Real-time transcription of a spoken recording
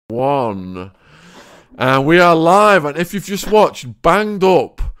1. And we are live. And if you've just watched Banged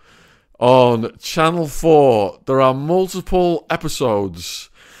Up on Channel 4, there are multiple episodes.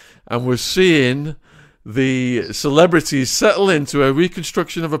 And we're seeing the celebrities settle into a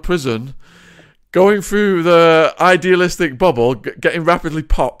reconstruction of a prison, going through the idealistic bubble, getting rapidly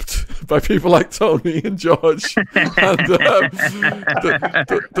popped by people like Tony and George. And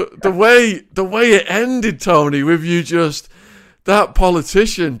the way it ended, Tony, with you just that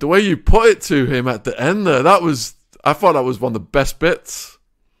politician, the way you put it to him at the end there, I thought that was one of the best bits.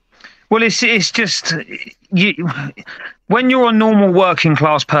 Well, it's just when you're a normal working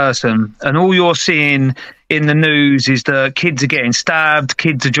class person and all you're seeing in the news is the kids are getting stabbed,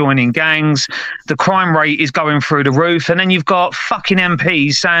 kids are joining gangs, the crime rate is going through the roof, and then you've got fucking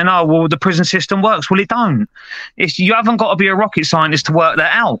MPs saying, oh, well, the prison system works. Well, it don't. You haven't got to be a rocket scientist to work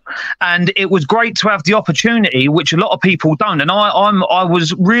that out. And it was great to have the opportunity, which a lot of people don't. And I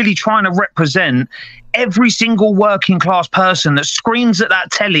was really trying to represent every single working class person that screams at that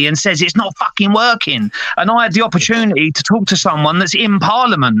telly and says it's not fucking working. And I had the opportunity to talk to someone that's in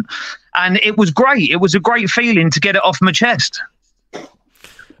Parliament. And it was great. It was a great feeling to get it off my chest.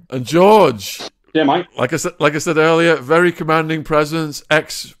 And George, yeah, mate. Like I said earlier, very commanding presence,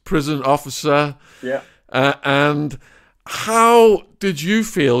 ex-prison officer. Yeah. And how did you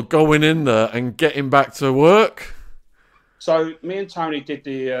feel going in there and getting back to work? So me and Tony did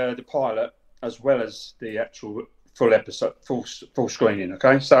the pilot as well as the actual full episode, full screening.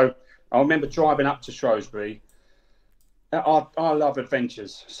 Okay, so I remember driving up to Shrewsbury. I love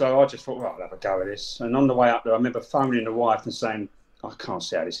adventures, so I just thought, well, I'll have a go at this. And on the way up there, I remember phoning the wife and saying, I can't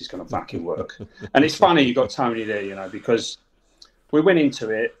see how this is going to fucking work. And it's funny you got Tony there, you know, because we went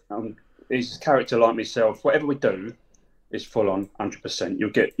into it. He's a character like myself. Whatever we do is full on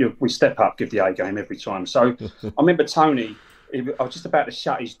 100%. We step up, give the A game every time. So I remember Tony. I was just about to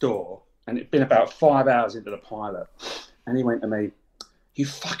shut his door, and it'd been about 5 hours into the pilot, and he went to me, you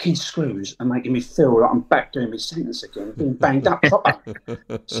fucking screws are making me feel like I'm back doing my sentence again, being banged up proper.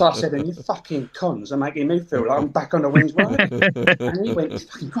 So I said, and you fucking cons are making me feel like I'm back on the wings road. And he went, it's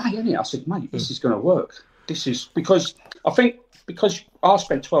fucking great, isn't it? I said, mate, this is going to work. This is because I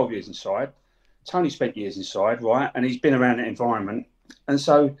spent 12 years inside, Tony spent years inside, right? And he's been around that environment. And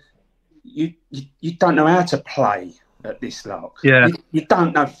so you don't know how to play at this lot. Yeah. You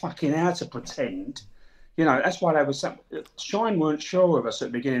don't know fucking how to pretend. You know, that's why they were saying, Shine weren't sure of us at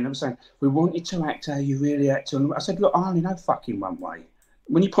the beginning. They were saying, we want you to act how you really act. And I said, look, I only know fucking one way.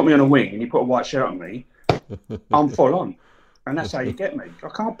 When you put me on a wing and you put a white shirt on me, I'm full on. And that's how you get me. I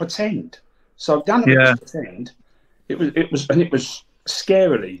can't pretend. So none of it was pretend. It was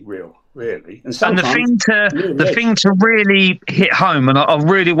scarily real, really. And the thing to really hit home, and I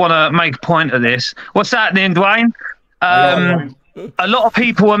really want to make a point of this. What's that then, Dwayne? A lot of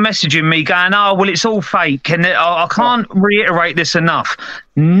people were messaging me going, oh, well, it's all fake. And I can't reiterate this enough.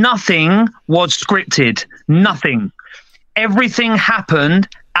 Nothing was scripted. Nothing. Everything happened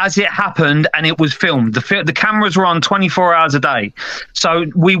as it happened, and it was filmed. The cameras were on 24 hours a day. So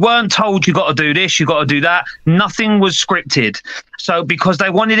we weren't told you got to do this, you got to do that. Nothing was scripted. So because they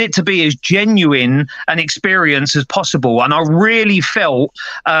wanted it to be as genuine an experience as possible. And I really felt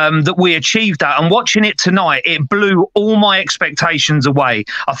that we achieved that. And watching it tonight, it blew all my expectations away.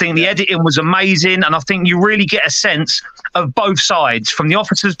 I think the editing was amazing. And I think you really get a sense of both sides, from the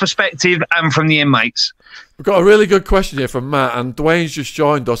officer's perspective and from the inmates. We've got a really good question here from Matt, and Dwayne's just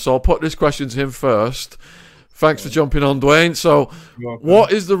joined us, so I'll put this question to him first. Thanks for jumping on, Dwayne. So,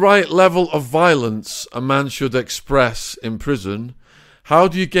 what is the right level of violence a man should express in prison? How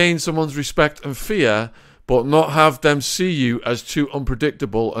do you gain someone's respect and fear, but not have them see you as too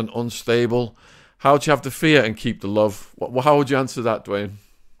unpredictable and unstable? How do you have the fear and keep the love? How would you answer that, Dwayne?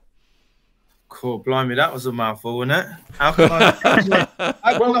 Cool, blimey, that was a mouthful, wasn't it? How can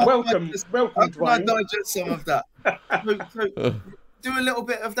I welcome, I digest some of that? Do a little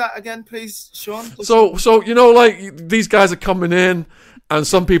bit of that again, please, Sean. So you know, like, these guys are coming in, and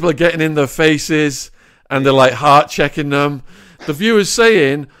some people are getting in their faces, and they're like heart checking them. The viewer's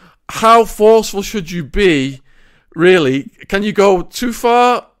saying, how forceful should you be? Really, can you go too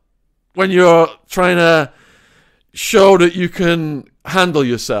far when you're trying to show that you can handle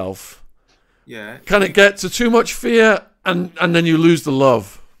yourself? Yeah. Can it get to too much fear and then you lose the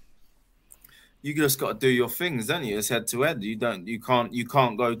love? You just got to do your things, don't you? It's head to head. You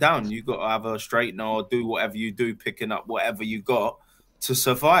can't go down. You got to have a straightener or do whatever you do, picking up whatever you got to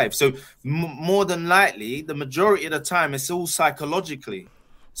survive. So more than likely, the majority of the time, it's all psychologically.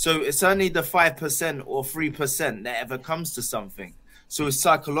 So it's only the 5% or 3% that ever comes to something. So it's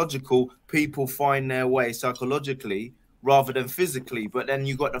psychological. People find their way psychologically rather than physically. But then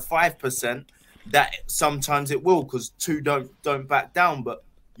you got the 5% that sometimes it will, because two don't back down, but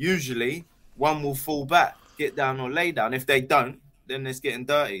usually one will fall back, get down or lay down. If they don't, then it's getting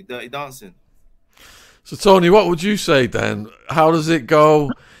dirty dancing. So Tony, what would you say then? How does it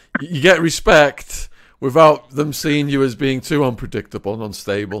go? You get respect without them seeing you as being too unpredictable and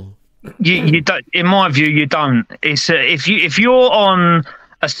unstable. You don't. In my view, you don't. It's if you're on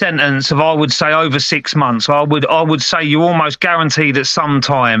a sentence of, I would say, over 6 months, I would say you're almost guaranteed at some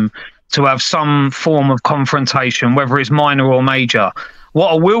time to have some form of confrontation, whether it's minor or major.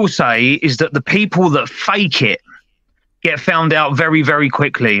 What I will say is that the people that fake it get found out very, very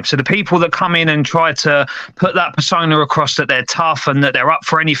quickly. So the people that come in and try to put that persona across that they're tough and that they're up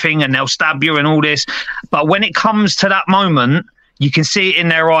for anything and they'll stab you and all this, but when it comes to that moment, you can see it in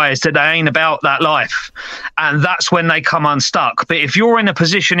their eyes that they ain't about that life. And that's when they come unstuck. But if you're in a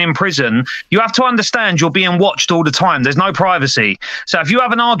position in prison, you have to understand you're being watched all the time. There's no privacy. So if you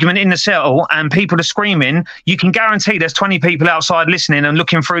have an argument in the cell and people are screaming, you can guarantee there's 20 people outside listening and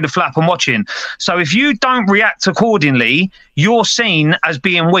looking through the flap and watching. So if you don't react accordingly, you're seen as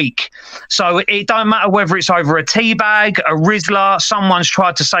being weak. So it don't matter whether it's over a tea bag, a Rizzler, someone's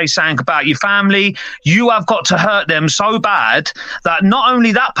tried to say something about your family. You have got to hurt them so bad that not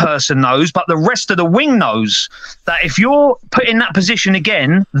only that person knows, but the rest of the wing knows that if you're put in that position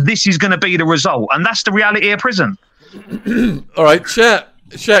again, this is going to be the result. And that's the reality of prison. All right, Chet,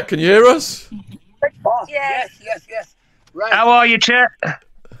 can you hear us? Yes. Right. How are you, Chet?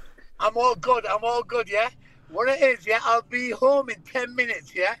 I'm all good, yeah? What it is, yeah, I'll be home in 10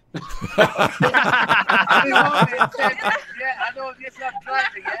 minutes, yeah? I'll be home in 10 minutes, yeah? I know, yes, I'm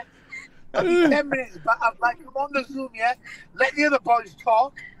driving, yeah? I'll be 10 minutes, but I'm like, I'm on the Zoom, yeah? Let the other boys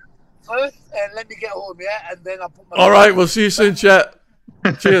talk first, and let me get home, yeah? And then I'll put my... All right, we'll see you soon, Chet.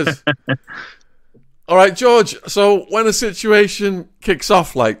 Cheers. All right, George, so when a situation kicks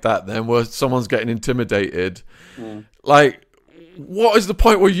off like that then, where someone's getting intimidated, like, what is the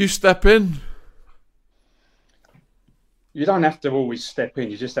point where you step in? You don't have to always step in.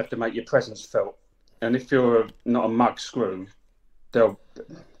 You just have to make your presence felt. And if you're not a mug screw, I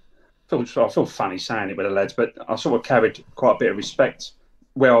feel funny saying it with the lads, but I sort of carried quite a bit of respect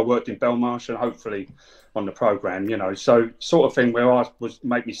where I worked in Belmarsh and hopefully on the programme, you know. So sort of thing where I was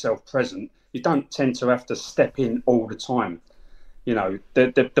make myself present. You don't tend to have to step in all the time. You know,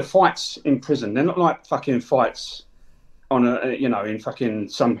 the fights in prison, they're not like fucking fights on a, you know, in fucking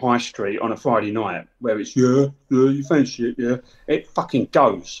some high street on a Friday night where it's you fancy it, yeah. It fucking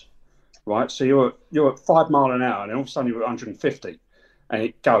goes, right? So you're at 5 miles an hour, and all of a sudden you're at 150, and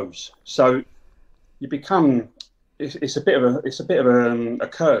it goes. So you become. It's a bit of a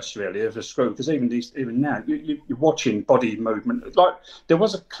curse really of a screw, because even now you're watching body movement. Like there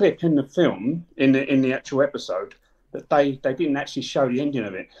was a clip in the film in the actual episode that they didn't actually show the ending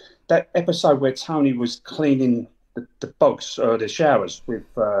of it. That episode where Tony was cleaning the bogs or the showers with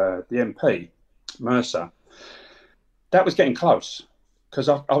the MP Mercer, that was getting close, because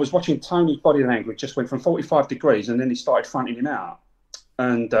I was watching Tony's body language just went from 45 degrees and then he started fronting him out.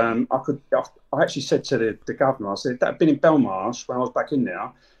 And I actually said to the governor, I said, if that had been in Belmarsh when I was back in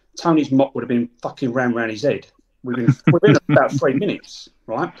there, Tony's mop would have been fucking round his head within about 3 minutes,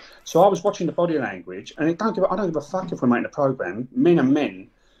 right? So I was watching the body language, and I don't give a fuck if we're making a programme, men are men,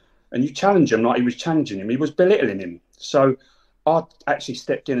 and you challenge him like he was challenging him. He was belittling him. So I actually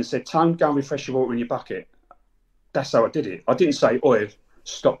stepped in and said, Tone, go and refresh your water in your bucket. That's how I did it. I didn't say, oi,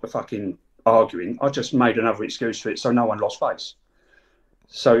 stop the fucking arguing. I just made another excuse for it so no one lost face.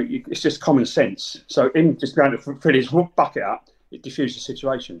 So it's just common sense. So in just going to fill his bucket up, it diffused the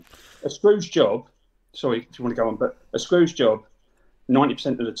situation. A screw's job, sorry if you want to go on, but a screw's job,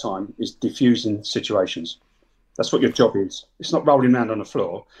 90% of the time, is diffusing situations. That's what your job is. It's not rolling around on the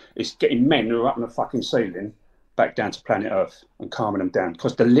floor. It's getting men who are up on the fucking ceiling back down to planet Earth and calming them down,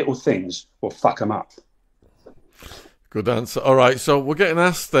 because the little things will fuck them up. Good answer. All right, so we're getting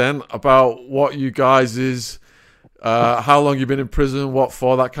asked then about what you guys is... how long you've been in prison, what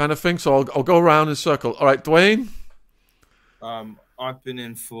for, that kind of thing. So I'll go around in a circle. All right, Dwayne? I've been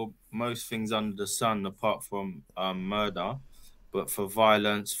in for most things under the sun apart from murder, but for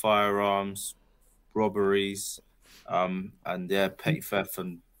violence, firearms, robberies, and petty theft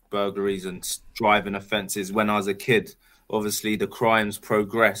and burglaries and driving offences when I was a kid. Obviously, the crimes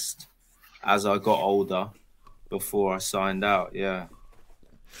progressed as I got older before I signed out, yeah.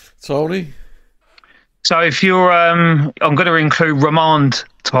 Tony? So if you're, I'm going to include remand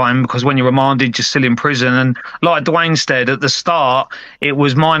time, because when you're remanded, you're still in prison. And like Dwayne said, at the start, it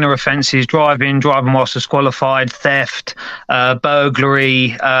was minor offences: driving whilst disqualified, theft,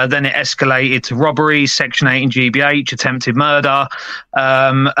 burglary. Then it escalated to robbery, Section 8 and GBH, attempted murder,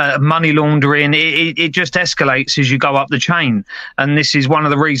 money laundering. It just escalates as you go up the chain. And this is one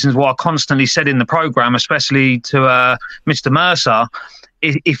of the reasons why I constantly said in the programme, especially to Mr. Mercer,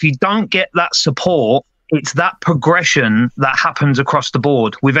 if you don't get that support, it's that progression that happens across the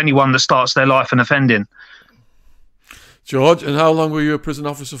board with anyone that starts their life in offending. George, and how long were you a prison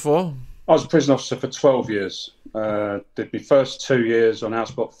officer for? I was a prison officer for 12 years. Did my first 2 years on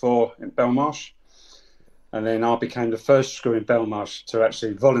House Block 4 in Belmarsh. And then I became the first screw in Belmarsh to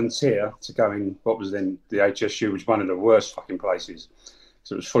actually volunteer to go in what was then the HSU, which was one of the worst fucking places.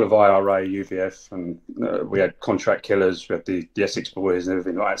 So it was full of IRA, UVF, and we had contract killers, we had the Essex boys and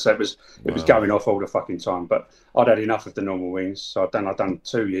everything like that. So it was going off all the fucking time. But I'd had enough of the normal wings. So I'd done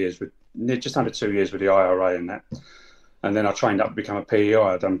 2 years just under 2 years with the IRA and that. And then I trained up to become a PEI.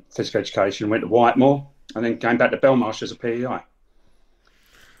 I'd done physical education, went to Whitemore, and then came back to Belmarsh as a PEI.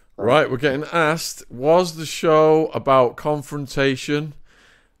 Right, we're getting asked, was the show about confrontation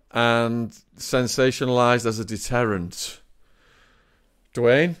and sensationalised as a deterrent?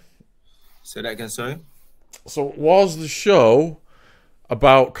 Dwayne? Say that again, sorry? So was the show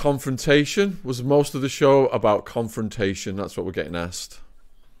about confrontation? Was most of the show about confrontation? That's what we're getting asked.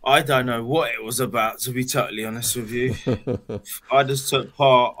 I don't know what it was about, to be totally honest with you. I just took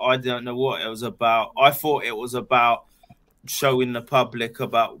part. I don't know what it was about. I thought it was about showing the public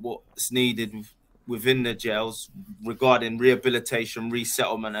about what's needed within the jails regarding rehabilitation,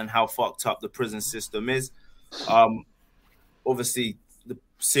 resettlement, and how fucked up the prison system is. Obviously, the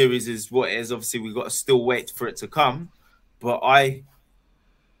series is what it is. Obviously, we've got to still wait for it to come. But I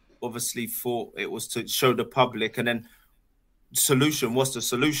obviously thought it was to show the public, and then solution. What's the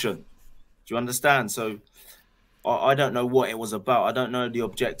solution? Do you understand? So I don't know what it was about. I don't know the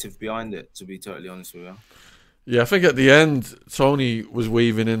objective behind it, to be totally honest with you. Yeah, I think at the end, Tony was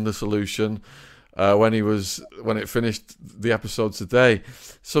weaving in the solution when it finished the episode today.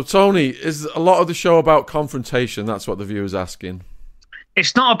 So, Tony, is a lot of the show about confrontation? That's what the viewer's asking.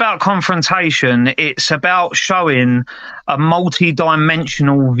 It's not about confrontation. It's about showing a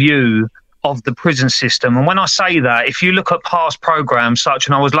multi-dimensional view of the prison system. And when I say that, if you look at past programmes such,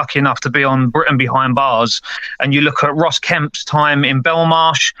 and I was lucky enough to be on Britain Behind Bars, and you look at Ross Kemp's time in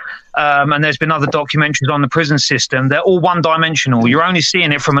Belmarsh, and there's been other documentaries on the prison system, they're all one-dimensional. You're only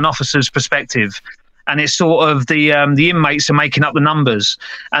seeing it from an officer's perspective. And it's sort of the inmates are making up the numbers.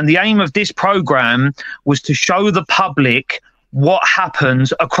 And the aim of this programme was to show the public what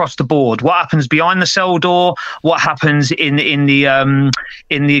happens across the board, what happens behind the cell door, what happens in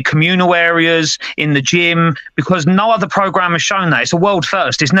the communal areas, in the gym, because no other program has shown that. It's a world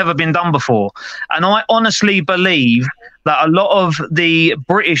first. It's never been done before. And I honestly believe that a lot of the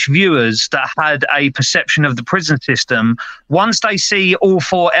British viewers that had a perception of the prison system, once they see all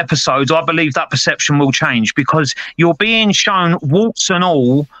 4 episodes, I believe that perception will change, because you're being shown warts and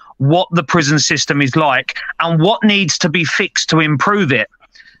all what the prison system is like and what needs to be fixed to improve it.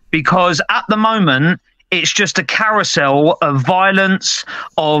 Because at the moment, it's just a carousel of violence,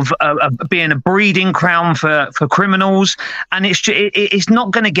 of being a breeding ground for criminals, and it's not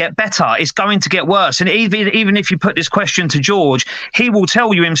going to get better. It's going to get worse. And even if you put this question to George, he will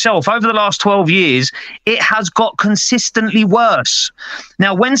tell you himself, over the last 12 years, it has got consistently worse.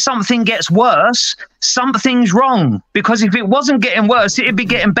 Now, when something gets worse, something's wrong, because if it wasn't getting worse, it'd be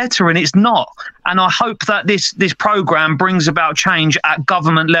getting better, and it's not. And I hope that this programme brings about change at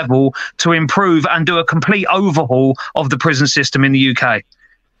government level to improve and do a complete overhaul of the prison system in the UK.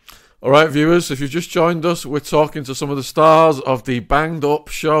 All right, viewers, if you've just joined us, we're talking to some of the stars of the Banged Up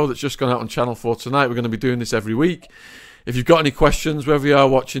show that's just gone out on Channel 4 tonight. We're going to be doing this every week. If you've got any questions, wherever you are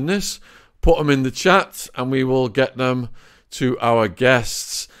watching this, put them in the chat and we will get them to our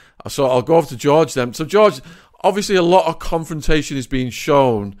guests. So I'll go over to George then. So, George, obviously a lot of confrontation is being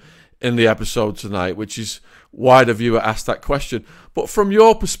shown in the episode tonight, which is why the viewer asked that question. But from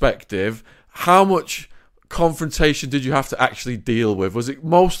your perspective, how much confrontation did you have to actually deal with? Was it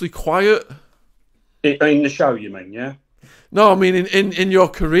mostly quiet? In the show, you mean, yeah? No, I mean in your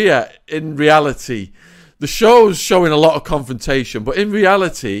career, in reality. The show's showing a lot of confrontation, but in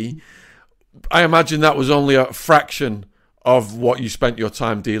reality, I imagine that was only a fraction of what you spent your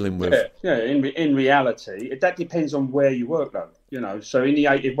time dealing with. Yeah. In reality, that depends on where you work, though. You know, so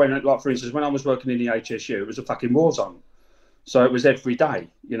for instance, when I was working in the HSU, it was a fucking war zone. So it was every day.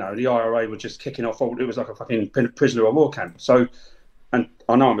 You know, the IRA was just kicking off. It was like a fucking prisoner of war camp. So, and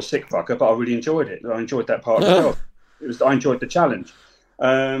I know I'm a sick fucker, but I really enjoyed it. I enjoyed that part of the job. I enjoyed the challenge.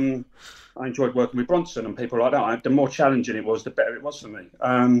 I enjoyed working with Bronson and people like that. The more challenging it was, the better it was for me.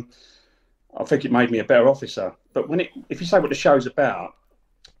 I think it made me a better officer. But if you say what the show's about,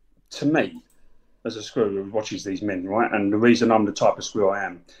 to me, as a screw who watches these men, right, and the reason I'm the type of screw I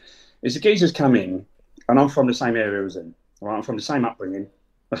am, is the geezers come in, and I'm from the same area as them, right? I'm from the same upbringing,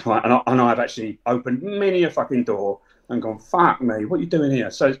 right? And I've actually opened many a fucking door and gone, fuck me, what are you doing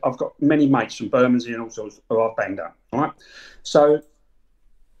here? So I've got many mates from Bermondsey and all sorts who I've banged up, right? So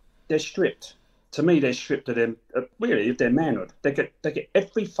they're stripped. To me, they're stripped of them, really, of their manhood. They get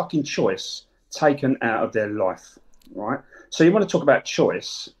every fucking choice taken out of their life, right? So you want to talk about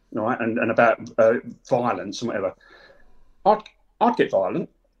choice, right, and about violence and whatever. I'd get violent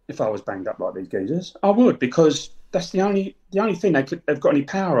if I was banged up like these geezers. I would, because that's the only thing they've got any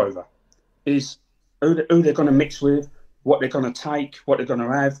power over is who they're going to mix with, what they're going to take, what they're going to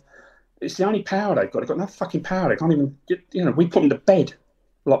have. It's the only power they've got. They've got no fucking power. They can't even, we put them to bed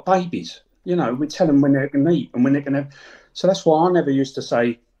like babies. We tell them when they're going to eat and when they're going to have. So that's why I never used to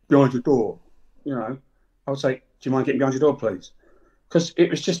say, behind your door. I would say, do you mind getting behind your door, please? Because it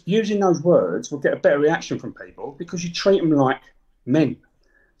was just using those words will get a better reaction from people because you treat them like men.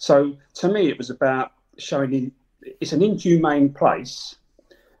 So to me, it was about showing it's an inhumane place,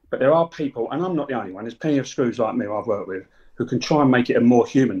 but there are people, and I'm not the only one, there's plenty of screws like me who I've worked with who can try and make it a more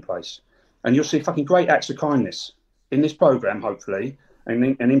human place. And you'll see fucking great acts of kindness in this programme, hopefully,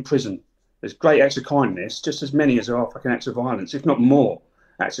 and in prison. There's great acts of kindness, just as many as there are fucking acts of violence, if not more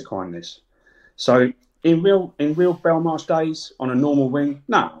acts of kindness. So in real Belmarsh days on a normal wing,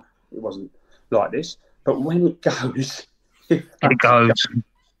 no, it wasn't like this. But when it goes, it goes.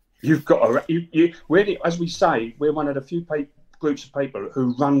 You've got to. Really, as we say, we're one of the few groups of people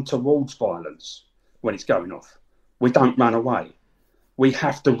who run towards violence when it's going off. We don't run away. We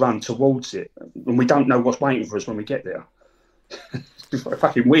have to run towards it, and we don't know what's waiting for us when we get there. It's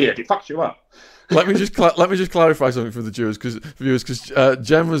fucking weird. It fucks you up. Let me just clarify something for the viewers, because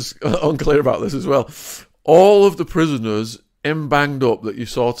Jen was unclear about this as well. All of the prisoners in Banged Up that you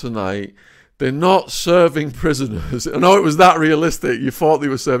saw tonight, they're not serving prisoners. I know it was that realistic. You thought they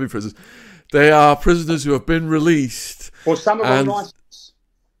were serving prisoners. They are prisoners who have been released. Well, some of them on licence.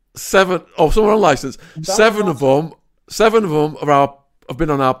 Some are on licence. Seven of them have been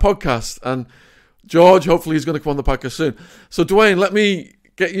on our podcast, and George hopefully is going to come on the podcast soon. So Dwayne, let me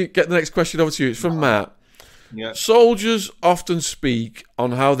get the next question over to you. It's from Matt. Yeah. Soldiers often speak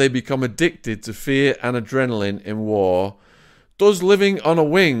on how they become addicted to fear and adrenaline in war. Does living on a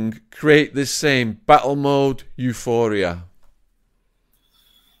wing create this same battle mode euphoria?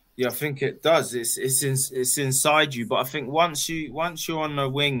 Yeah, I think it does. It's inside you. But I think once you're on the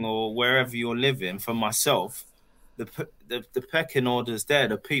wing or wherever you're living, for myself, the pecking order's there.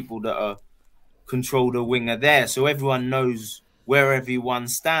 The people that control the wing are there, so everyone knows where everyone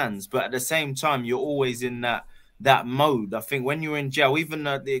stands. But at the same time, you're always in that mode. I think when you're in jail, even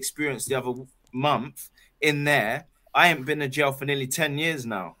the experience the other month in there, I ain't been in jail for nearly 10 years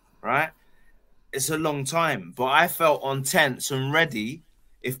now, right? It's a long time, but I felt on tense and ready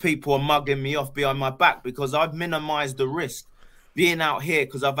if people are mugging me off behind my back, because I've minimized the risk being out here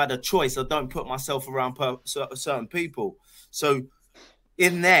because I've had a choice. I don't put myself around certain people. So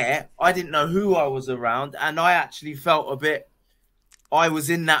in there, I didn't know who I was around, and I actually felt I was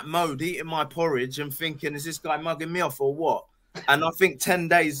in that mode, eating my porridge and thinking, is this guy mugging me off or what? And I think 10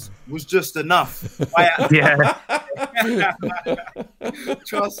 days was just enough. Yeah.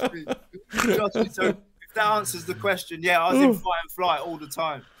 Trust me. So if that answers the question, yeah, I was in fight and flight all the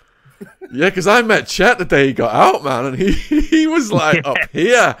time. Yeah, because I met Chet the day he got out, man, and he was like up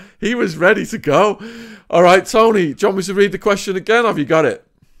here. He was ready to go. All right, Tony, do you want me to read the question again, or have you got it?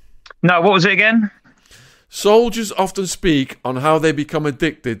 No, what was it again? Soldiers often speak on how they become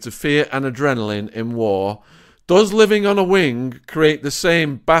addicted to fear and adrenaline in war. Does living on a wing create the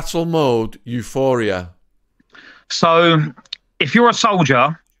same battle mode euphoria? So, if you're a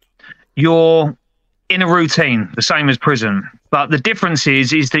soldier, you're in a routine, the same as prison. But the difference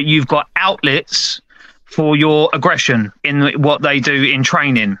is that you've got outlets for your aggression in what they do in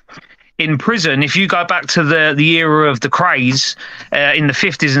training. In prison, if you go back to the era of the craze in the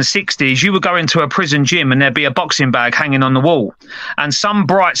 50s and 60s, you would go into a prison gym and there'd be a boxing bag hanging on the wall. And some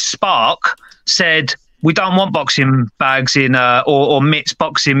bright spark said, we don't want boxing bags in or mitts,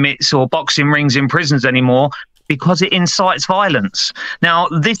 boxing mitts or boxing rings in prisons anymore because it incites violence. Now,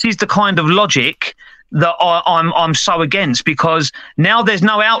 this is the kind of logic that I'm so against, because now there's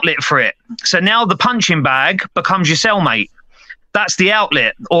no outlet for it. So now the punching bag becomes your cellmate. That's the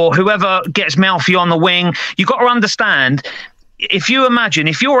outlet, or whoever gets mouthy on the wing. You've got to understand, if you imagine,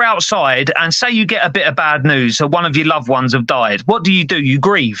 if you're outside and say you get a bit of bad news, so one of your loved ones have died, what do? You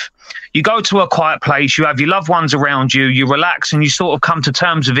grieve. You go to a quiet place, you have your loved ones around you, you relax, and you sort of come to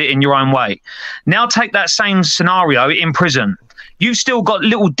terms with it in your own way. Now take that same scenario in prison. You've still got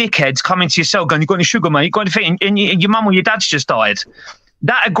little dickheads coming to your cell going, "You got any sugar, mate? You got anything?" And your mum or your dad's just died.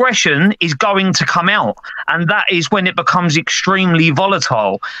 That aggression is going to come out, and that is when it becomes extremely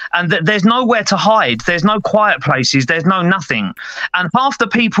volatile. And there's nowhere to hide. There's no quiet places. There's no nothing. And half the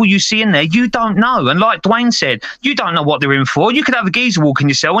people you see in there, you don't know. And like Dwayne said, you don't know what they're in for. You could have a geezer walk in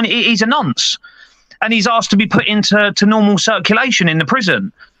your cell, and he's a nonce, and he's asked to be put into normal circulation in the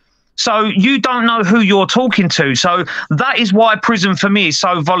prison. So you don't know who you're talking to. So that is why prison for me is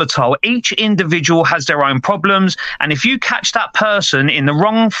so volatile. Each individual has their own problems. And if you catch that person in the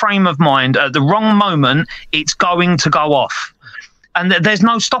wrong frame of mind at the wrong moment, it's going to go off. And there's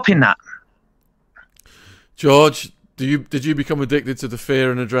no stopping that. George, did you become addicted to the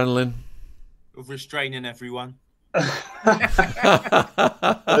fear and adrenaline? Of restraining everyone. Let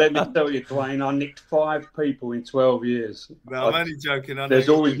me tell you, Dwayne, I nicked 5 people in 12 years. No, I'm only joking. There's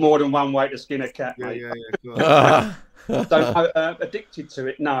always more than one way to skin a cat, mate. Yeah. So, addicted to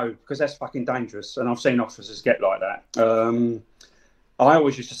it? No, because that's fucking dangerous. And I've seen officers get like that. I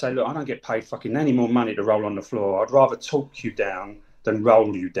always used to say, look, I don't get paid fucking any more money to roll on the floor. I'd rather talk you down than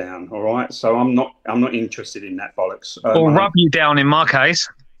roll you down, all right? So I'm not interested in that bollocks. Or rub you down in my case.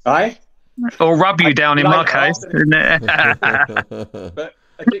 Eh? Or rub you down in my case. But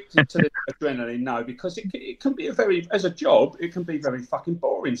addicted to the adrenaline, no, because it can be as a job, it can be very fucking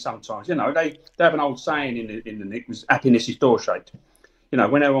boring sometimes. You know, they have an old saying in the Nick was happiness is door shaped. You know,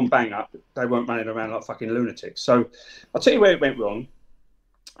 when they're on bang up, they weren't running around like fucking lunatics. So I'll tell you where it went wrong.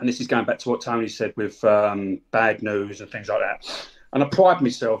 And this is going back to what Tony said with bad news and things like that. And I pride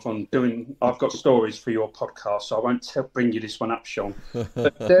myself on I've got stories for your podcast, so I won't bring you this one up, Sean.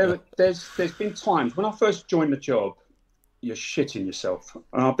 But there's been times when I first joined the job, you're shitting yourself.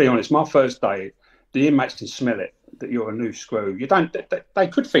 And I'll be honest, my first day, the inmates can smell it, that you're a new screw. You don't. They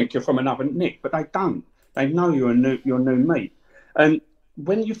could think you're from another nick, but they don't. They know you're new meat. And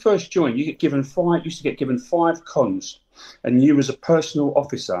when you first join, you used to get given 5 cons, and you was a personal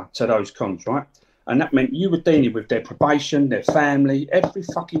officer to those cons, right? And that meant you were dealing with their probation, their family, every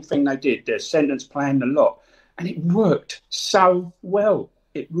fucking thing they did, their sentence plan, the lot. And it worked so well.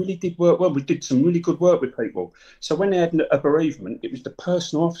 It really did work well. We did some really good work with people. So when they had a bereavement, it was the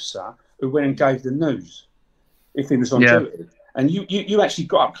personal officer who went and gave the news if he was on duty. And you actually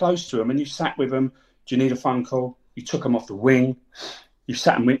got up close to them and you sat with them. Do you need a phone call? You took them off the wing. You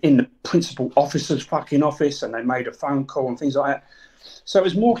sat them in the principal officer's fucking office and they made a phone call and things like that. So it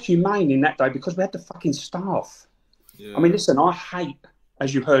was more humane in that day because we had the fucking staff. Yeah. I mean, listen, I hate,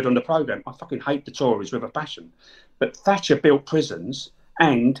 as you heard on the programme, I fucking hate the Tories with a passion. But Thatcher built prisons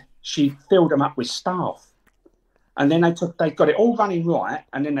and she filled them up with staff. And then they got it all running right.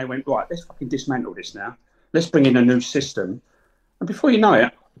 And then they went, right, let's fucking dismantle this now. Let's bring in a new system. And before you know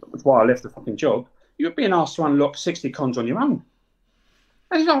it, that's why I left the fucking job, you were being asked to unlock 60 cons on your own.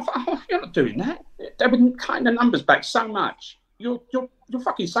 And you're like, oh, you're not doing that. They were cutting the numbers back so much. Your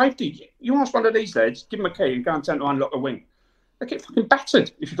fucking safety. You ask one of these lads, give them a key and go and tell them to unlock a wing. They get fucking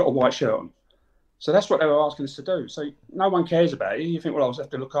battered if you've got a white shirt on. So that's what they were asking us to do. So no one cares about it. You think, well, I'll have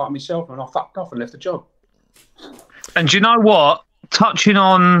to look after myself, and I fucked off and left the job. And do you know what? Touching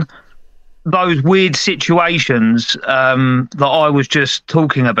on those weird situations that I was just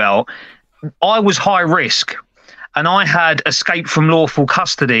talking about, I was high risk. And I had escape from lawful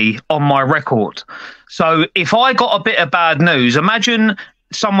custody on my record. So if I got a bit of bad news, imagine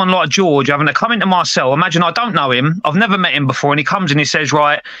someone like George having to come into my cell. Imagine I don't know him. I've never met him before. And he comes and he says,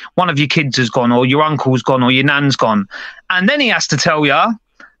 right, one of your kids has gone or your uncle's gone or your nan's gone. And then he has to tell you,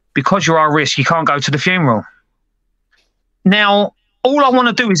 because you're high risk, you can't go to the funeral. Now, all I want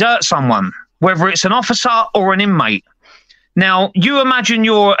to do is hurt someone, whether it's an officer or an inmate. Now, you imagine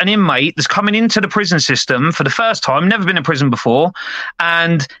you're an inmate that's coming into the prison system for the first time, never been in prison before,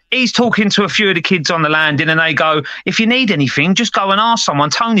 and he's talking to a few of the kids on the landing and they go, if you need anything, just go and ask someone.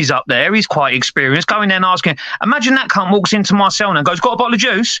 Tony's up there. He's quite experienced. Go in there and ask him. Imagine that cunt walks into my cell and goes, got a bottle of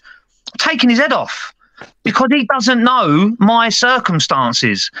juice? Taking his head off because he doesn't know my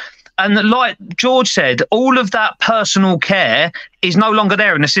circumstances. And like George said, all of that personal care is no longer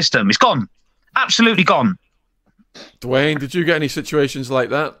there in the system. It's gone. Absolutely gone. Dwayne, did you get any situations like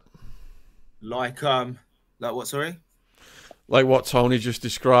that? Like what? Sorry. Like what Tony just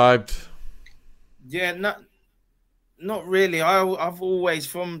described. Yeah, not really. I've always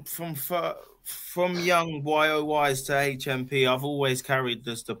from young YOYs to HMP, I've always carried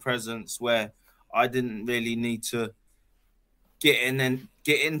the presence where I didn't really need to get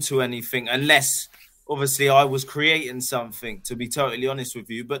into anything unless obviously I was creating something, to be totally honest with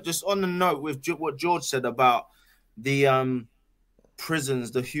you. But just on the note with what George said about the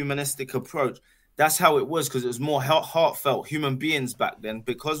prisons, the humanistic approach, that's how it was, because it was more heartfelt human beings back then.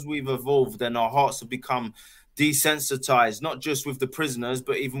 Because we've evolved and our hearts have become desensitized, not just with the prisoners,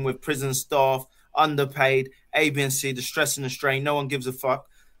 but even with prison staff, underpaid, A, B, and C, the stress and the strain. No one gives a fuck.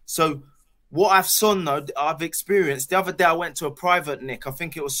 So what I've experienced, the other day I went to a private nick, I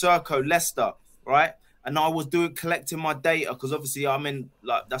think it was Serco, Leicester, right? And I was collecting my data, because obviously I'm in,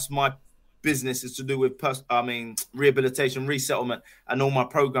 like, that's my business, is to do with rehabilitation, resettlement, and all my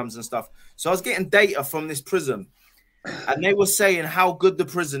programs and stuff. So I was getting data from this prison, and they were saying how good the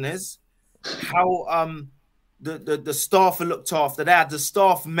prison is, how the staff are looked after. They had the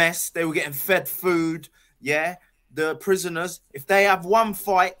staff mess, they were getting fed food. Yeah, the prisoners, if they have one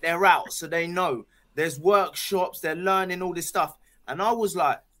fight, they're out, so they know. There's workshops, they're learning all this stuff. And I was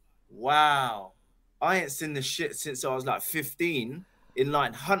like, wow, I ain't seen this shit since I was like 15 in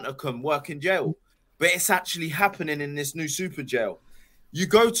like Huntercombe, working jail. But it's actually happening in this new super jail. You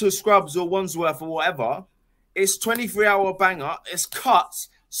go to Scrubs or Wandsworth or whatever, it's 23-hour banger, it's cuts,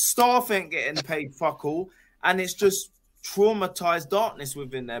 staff ain't getting paid fuck all, and it's just traumatized darkness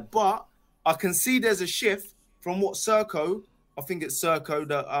within there. But I can see there's a shift from what Serco, I think it's Serco,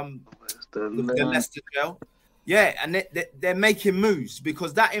 the Leicester jail. Yeah, and they're making moves,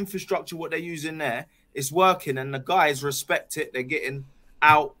 because that infrastructure, what they're using there, is working, and the guys respect it. They're getting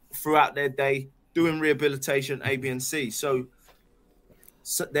out throughout their day, doing rehabilitation, A, B, and C. So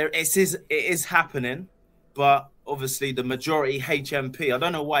it is happening, but obviously the majority HMP, I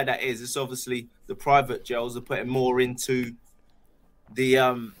don't know why that is. It's obviously the private jails are putting more into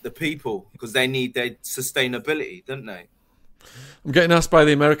the people, because they need their sustainability, don't they? I'm getting asked by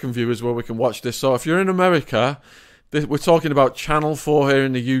the American viewers where we can watch this. So if you're in America, we're talking about Channel 4 here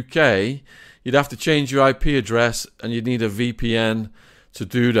in the UK. You'd have to change your IP address, and you'd need a VPN to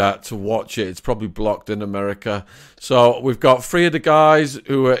do that, to watch it. It's probably blocked in America. So we've got 3 of the guys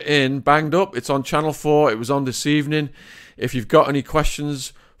who are in Banged Up. It's on Channel 4. It was on this evening. If you've got any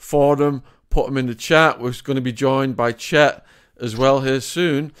questions for them, put them in the chat. We're going to be joined by Chet as well here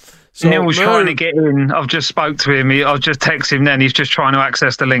soon. So Neil's trying to get in. I've just spoke to him. I've just texted him then. He's just trying to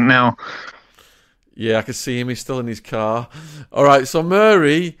access the link now. Yeah, I can see him. He's still in his car. All right, so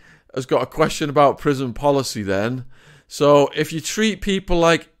Murray has got a question about prison policy then. So if you treat people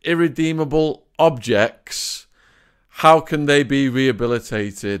like irredeemable objects, how can they be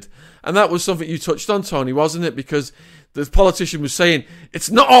rehabilitated? And that was something you touched on, Tony, wasn't it? Because the politician was saying,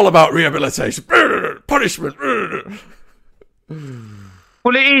 it's not all about rehabilitation, punishment.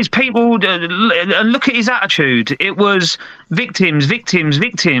 Well, it is. People, and look at his attitude. It was victims, victims,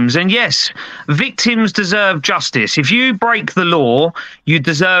 victims. And yes, victims deserve justice. If you break the law, you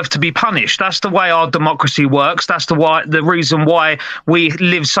deserve to be punished. That's the way our democracy works. That's the reason why we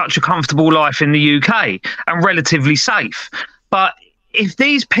live such a comfortable life in the UK and relatively safe. But if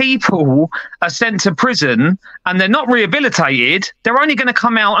these people are sent to prison and they're not rehabilitated, they're only going to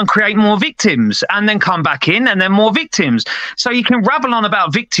come out and create more victims and then come back in and then more victims. So you can rabble on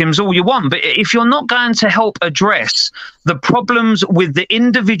about victims all you want, but if you're not going to help address the problems with the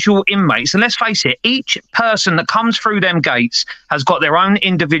individual inmates, and let's face it, each person that comes through them gates has got their own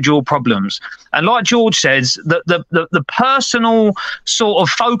individual problems. And like George says, the personal sort of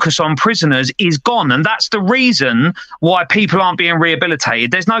focus on prisoners is gone. And that's the reason why people aren't being rehabilitated.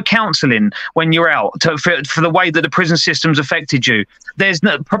 There's no counselling when you're out for the way that the prison system's affected you.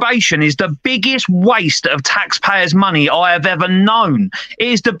 Probation is the biggest waste of taxpayers' money I have ever known. It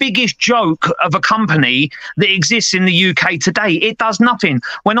is the biggest joke of a company that exists in the UK today. It does nothing.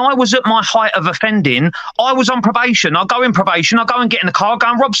 When I was at my height of offending, I was on probation. I go in probation, I go and get in the car, go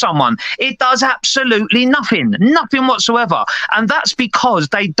and rob someone. It does absolutely nothing whatsoever. And that's because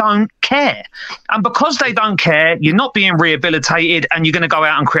they don't care. And because they don't care, you're not being rehabilitated, and you're going to go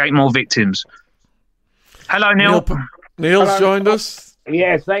out and create more victims. Hello, Neil. Neil's joined us.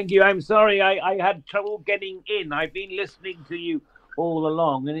 Yes, thank you. I'm sorry I had trouble getting in. I've been listening to you all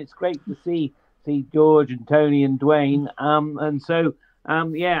along, and it's great to see George and Tony and Dwayne.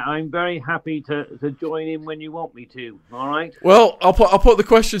 I'm very happy to join in when you want me to. All right. Well, I'll put the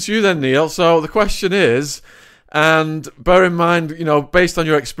question to you then, Neil. So the question is, and bear in mind, based on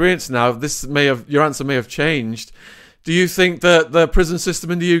your experience now, your answer may have changed. Do you think that the prison system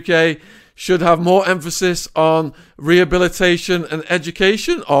in the UK should have more emphasis on rehabilitation and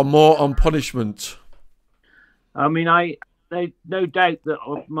education, or more on punishment? I mean, there's no doubt that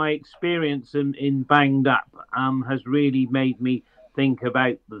my experience in Banged Up has really made me think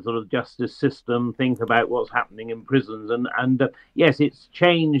about the sort of justice system, think about what's happening in prisons. And yes, it's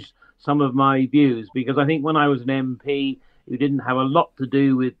changed some of my views, because I think when I was an MP, who didn't have a lot to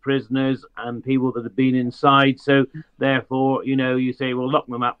do with prisoners and people that have been inside. So therefore, you say, well, lock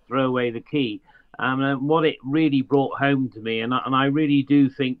them up, throw away the key. And what it really brought home to me, and I really do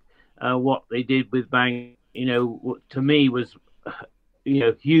think what they did with Bang, to me was,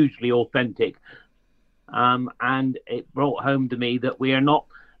 hugely authentic. And it brought home to me that we are not,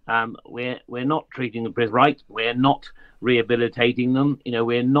 we're not treating the prisoners right. We're not rehabilitating them.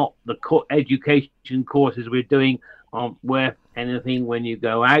 We're not, the education courses we're doing aren't worth anything when you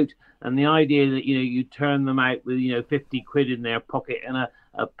go out. And the idea that, you turn them out with, 50 quid in their pocket and a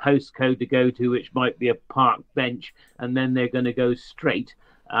postcode to go to, which might be a park bench, and then they're going to go straight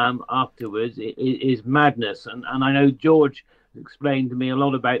afterwards, is madness. And I know George explained to me a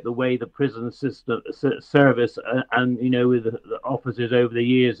lot about the way the prison system service and with the officers over the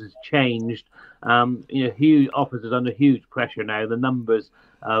years has changed. Huge officers under huge pressure now. The numbers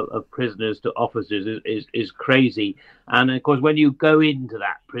of prisoners to officers is crazy. And of course, when you go into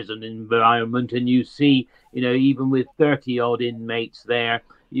that prison environment and you see, even with 30 odd inmates there,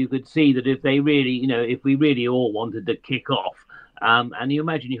 you could see that if they really, if we really all wanted to kick off, and you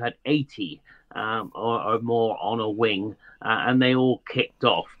imagine you had 80 or more on a wing, and they all kicked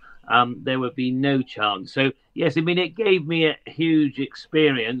off, there would be no chance. So yes, it gave me a huge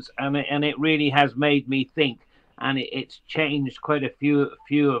experience, and it really has made me think, and it's changed quite a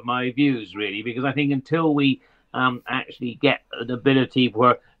few of my views, really, because I think until we actually get an ability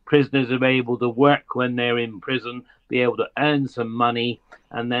where prisoners are able to work when they're in prison, be able to earn some money,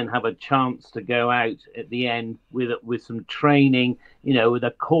 and then have a chance to go out at the end with some training, with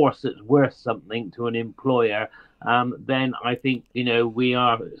a course that's worth something to an employer, then I think, we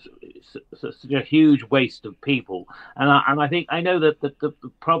are such a huge waste of people. And I know that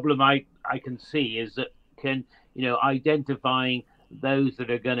the problem I can see is that identifying those that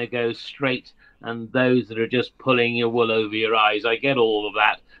are going to go straight and those that are just pulling your wool over your eyes. I get all of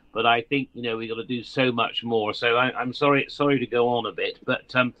that, but I think we got to do so much more. So I'm sorry to go on a bit,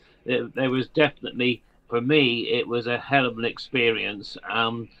 but there was definitely, for me, it was a hell of an experience.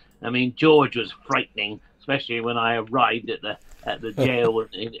 George was frightening, especially when I arrived at the jail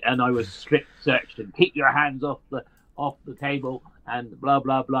and I was strip searched and keep your hands off the table and blah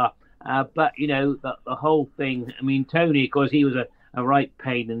blah blah. But the whole thing. Tony, of course, he was a right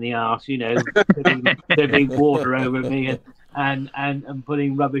pain in the arse, tipping water over me and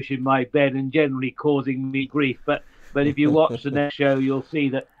putting rubbish in my bed and generally causing me grief. But if you watch the next show, you'll see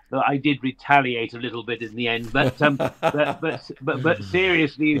that I did retaliate a little bit in the end. But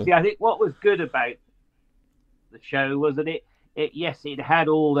seriously, you see, I think what was good about the show was that it had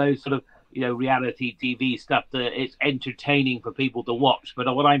all those sort of reality TV stuff that it's entertaining for people to watch.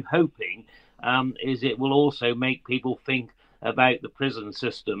 But what I'm hoping is it will also make people think about the prison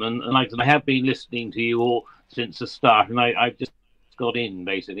system. And like I have been listening to you all since the start, and I've just got in,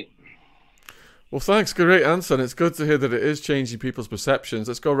 basically. Well, thanks. Great answer. And it's good to hear that it is changing people's perceptions.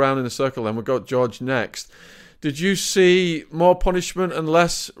 Let's go around in a circle then. We've got George next. Did you see more punishment and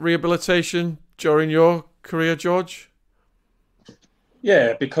less rehabilitation during your career, George?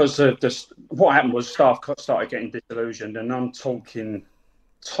 Yeah, because what happened was staff started getting disillusioned, and I'm talking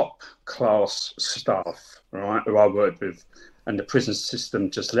top-class staff, right, who I worked with, and the prison system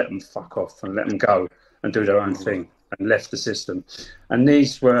just let them fuck off and let them go and do their own thing and left the system. And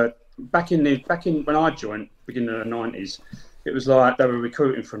these were back in when I joined, beginning of the 90s. It was like they were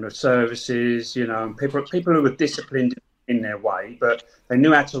recruiting from the services, and people who were disciplined in their way, but they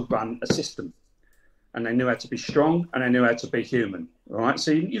knew how to run a system. And they knew how to be strong, and they knew how to be human, right?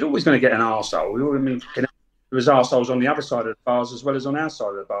 So you're always going to get an arsehole. There was arseholes on the other side of the bars as well as on our side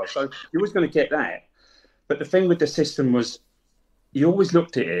of the bar. So you're always going to get that. But the thing with the system was you always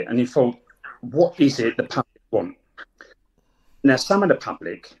looked at it and you thought, what is it the public want? Now, some of the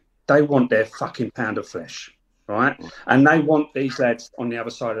public, they want their fucking pound of flesh, right? And they want these lads on the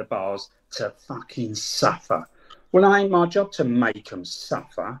other side of the bars to fucking suffer. Well, it ain't my job to make them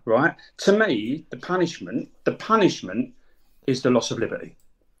suffer, right? To me, the punishment is the loss of liberty.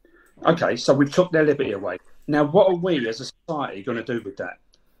 Okay, so we've took their liberty away. Now, what are we as a society going to do with that?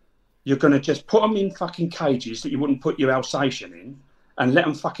 You're going to just put them in fucking cages that you wouldn't put your Alsatian in and let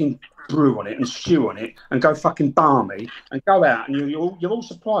them fucking brew on it and stew on it and go fucking balmy and go out and you're all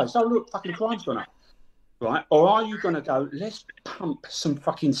surprised. Oh, look, fucking crime's gone up. Right? Or are you going to go, let's pump some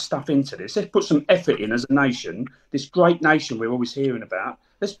fucking stuff into this. Let's put some effort in as a nation, this great nation we're always hearing about.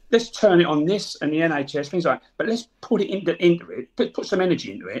 Let's turn it on this and the NHS, things like that. But let's put it into it, put some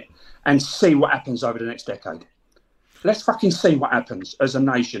energy into it and see what happens over the next decade. let's fucking see what happens as a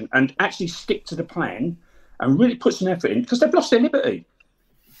nation and actually stick to the plan and really put some effort in, because they've lost their liberty.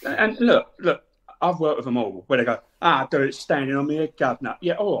 And look, I've worked with them all, where they go, dude, it's standing on me head, governor.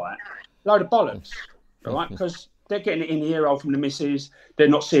 Yeah, all right. Load of bollocks, all right? Because they're getting it in the ear hole from the missus. They're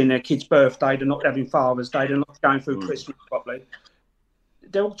not seeing their kid's birthday. They're not having Father's Day. They're not going through Christmas properly.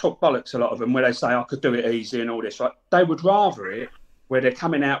 They all talk bollocks, a lot of them, where they say, I could do it easy and all this, right? They would rather it where they're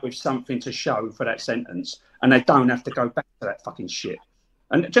coming out with something to show for that sentence and they don't have to go back to that fucking shit.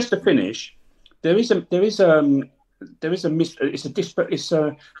 And just to finish, people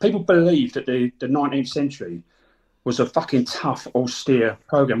believe that the 19th century was a fucking tough, austere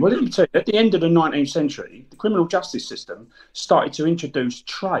program. Well, let me tell you, at the end of the 19th century, the criminal justice system started to introduce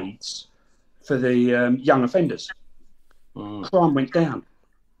trades for the young offenders. Crime went down.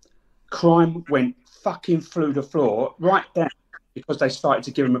 Crime went fucking through the floor, right down, because they started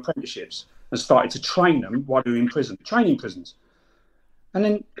to give them apprenticeships and started to train them while they were in prison, training prisons. And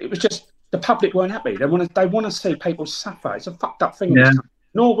then it was just, the public weren't happy. They want to see people suffer. It's a fucked up thing. Yeah.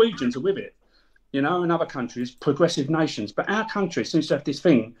 Norwegians are with it, you know, and other countries, progressive nations. But our country seems to have this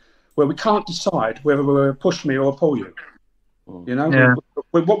thing where we can't decide whether we're push me or pull you. You know,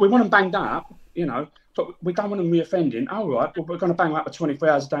 we want them banged up, you know, but we don't want them reoffending. All right, well, we're going to bang them up for 24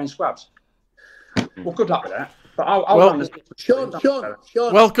 hours a day in scrubs. Well, good luck with that. But I'll Sean.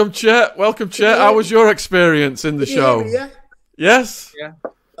 Welcome, Chet. Welcome, Chet. How was your experience in the show? Yeah. Yes? Yeah.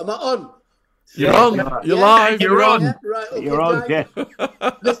 Am I on? You're on. You're live. You're on. Yeah, right, okay, You're on, guys.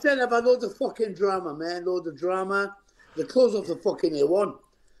 yeah. Listen, I've had loads of fucking drama, man. Loads of drama. They closed off the fucking A1.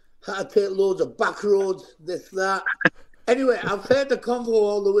 Had to take loads of back roads, this, that. Anyway, I've heard the convo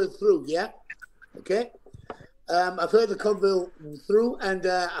all the way through, yeah? Okay? I've heard the convo through, and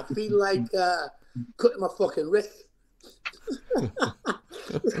I feel like cutting my fucking wrist.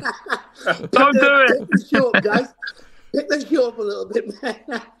 Don't do it. Pick the show up, guys. Pick the show up a little bit,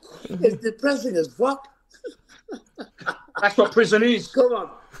 man. It's depressing as fuck. That's what prison is. Come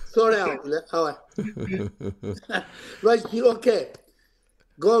on. Sort it out. All right. Right, you okay?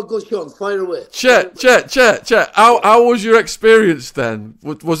 Go, Sean. Fire away. Chet. How was your experience then?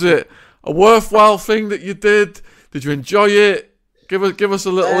 Was it a worthwhile thing that you did? Did you enjoy it? Give us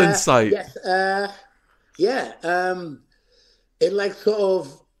a little insight. Yes. It like sort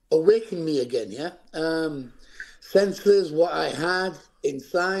of awakened me again. Yeah. Senses what I had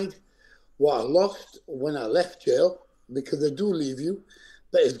inside, what I lost when I left jail, because they do leave you,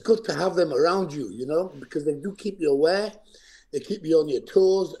 but it's good to have them around you, you know, because they do keep you aware, they keep you on your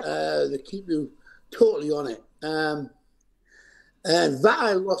toes, they keep you totally on it. And that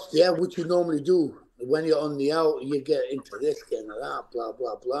I lost, yeah, which you normally do. When you're on the out, you get into this, getting that, blah,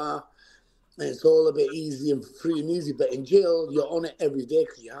 blah, blah. And it's all a bit easy and free and easy, but in jail, you're on it every day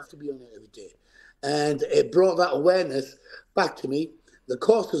because you have to be on it every day. And it brought that awareness back to me. The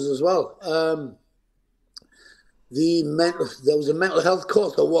courses as well. There was a mental health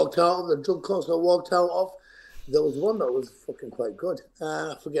course I walked out of, the drug course I walked out of. There was one that was fucking quite good.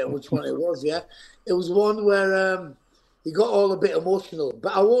 I forget which one it was, yeah. It was one where he got all a bit emotional.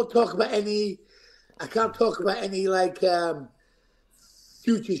 But I can't talk about any like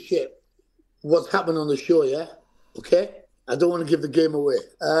future shit, what's happening on the show, yeah? Okay? I don't want to give the game away.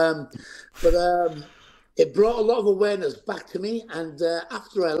 But it brought a lot of awareness back to me. And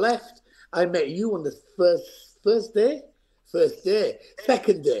after I left, I met you on the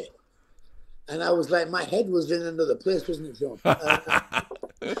second day. And I was like, my head was in another place, wasn't it, John?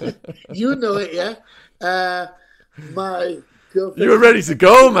 You know it, yeah? My girlfriend... You were ready to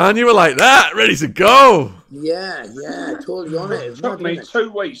go, man. You were like that, ready to go. Yeah, totally on it. It took me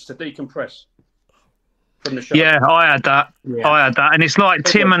 2 weeks to decompress from the show. Yeah, I had that. And it's like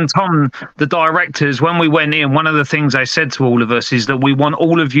Tim and Tom, the directors, when we went in, one of the things they said to all of us is that we want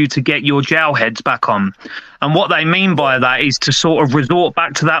all of you to get your jail heads back on. And what they mean by that is to sort of resort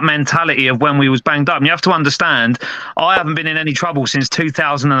back to that mentality of when we was banged up. And you have to understand, I haven't been in any trouble since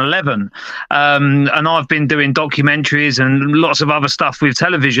 2011. And I've been doing documentaries and lots of other stuff with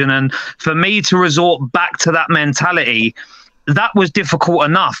television. And for me to resort back to that mentality, that was difficult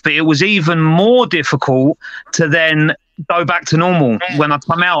enough, but it was even more difficult to then go back to normal when I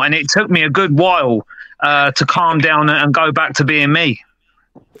come out. And it took me a good while to calm down and go back to being me.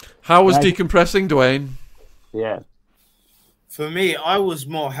 How was decompressing, Dwayne? Yeah. For me, I was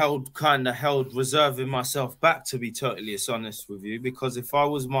more held reserving myself back, to be totally honest with you, because if I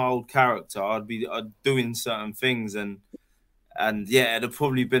was my old character, I'd be doing certain things and yeah, it'd have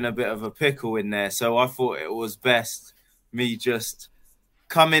probably been a bit of a pickle in there. So I thought it was best me just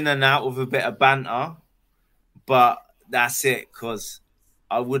come in and out with a bit of banter, but that's it, because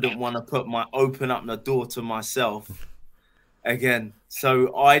I wouldn't want to open up the door to myself again.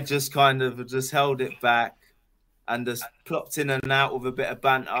 So I just kind of just held it back and just plopped in and out with a bit of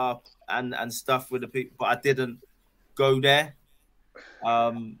banter and stuff with the people, but I didn't go there.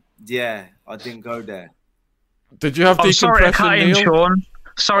 Yeah, I didn't go there. Did you have sorry to decompression, cut in, Neil? Sean.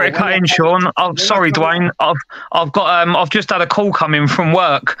 Sorry to cut in, Sean. I'm sorry, Dwayne. I've just had a call coming from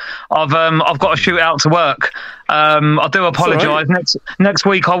work. I've got to shoot out to work. I do apologise. Right. Next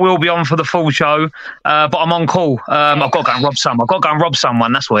week I will be on for the full show, but I'm on call. I've got to go and rob someone. I've got to go and rob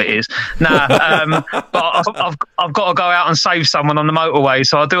someone. That's what it is. But I've got to go out and save someone on the motorway.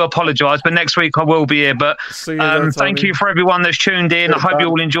 So I do apologise. But next week I will be here. But thank you for everyone that's tuned in. I hope you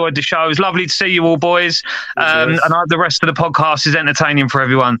all enjoyed the show. It's lovely to see you all, boys. And I hope the rest of the podcast is entertaining for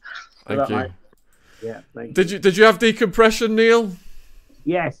everyone. Thank you. Yeah, thank you. Did you have decompression, Neil?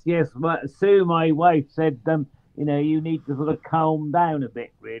 Yes. Well, Sue, my wife, said, you need to sort of calm down a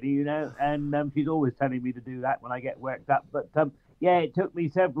bit, really, and she's always telling me to do that when I get worked up. But it took me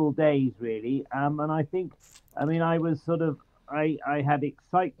several days, really, and I think, I was sort of, I had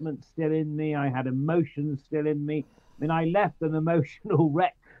excitement still in me, I had emotions still in me. I left an emotional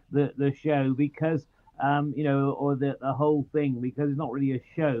wreck the show because. Or the whole thing, because it's not really a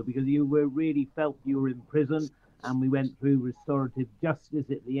show, because you were really felt you were in prison, and we went through restorative justice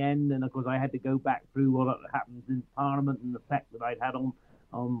at the end, and of course I had to go back through what happened in Parliament and the effect that I'd had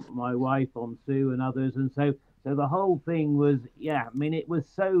on my wife, on Sue and others, and so the whole thing was, it was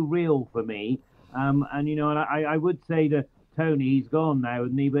so real for me, and I would say to Tony, he's gone now,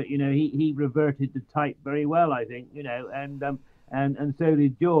 isn't he? But he reverted to type very well, I think, and so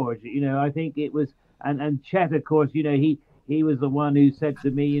did George. I think it was. And Chet, of course, he was the one who said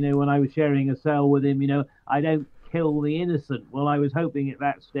to me, when I was sharing a cell with him, I don't kill the innocent. Well, I was hoping at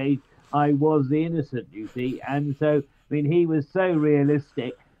that stage I was the innocent, you see. And so, he was so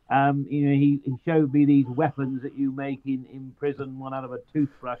realistic. He showed me these weapons that you make in prison, one out of a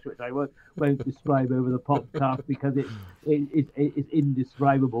toothbrush, which I won't describe over the podcast because it's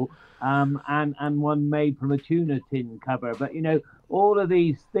indescribable, and one made from a tuna tin cover. But, all of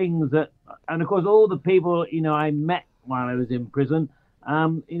these things and of course, all the people, I met while I was in prison,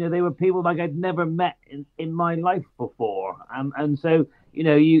 they were people like I'd never met in my life before. And so,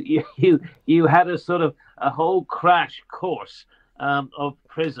 you had a sort of a whole crash course of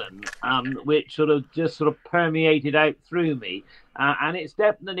prison, which sort of permeated out through me, and it's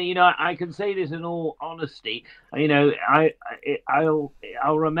definitely, I can say this in all honesty, I'll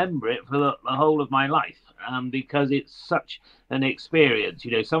remember it for the whole of my life, because it's such an experience.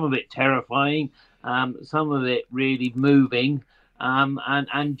 Some of it terrifying, some of it really moving,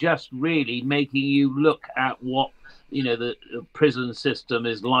 and just really making you look at what the prison system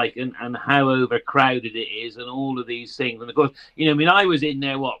is like, and how overcrowded it is, and all of these things. And of course, I was in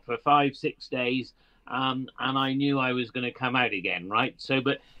there for 5-6 days, and I knew I was going to come out again, right? So,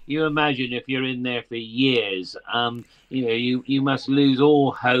 but you imagine if you're in there for years, you must lose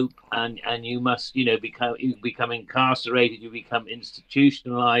all hope, and you must become incarcerated, you become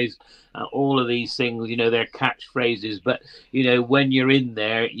institutionalized, all of these things, they're catchphrases, but when you're in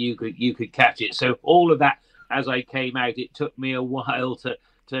there, you could catch it. So all of that, as I came out, it took me a while to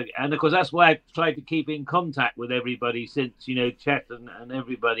and of course that's why I've tried to keep in contact with everybody since, Chet and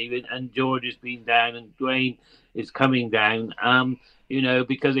everybody, and George has been down, and Dwayne is coming down,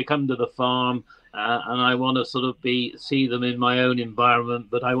 because they come to the farm, and I want to sort of see them in my own environment,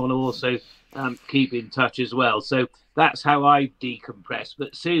 but I want to also keep in touch as well. So that's how I decompress.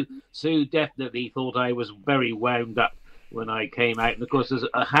 But Sue definitely thought I was very wound up when I came out, and of course, as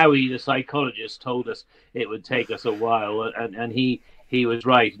Howie, the psychologist, told us it would take us a while, and he was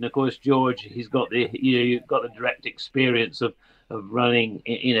right. And of course, George, he's got you've got the direct experience of running,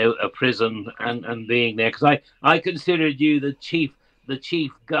 a prison and being there, because I considered you the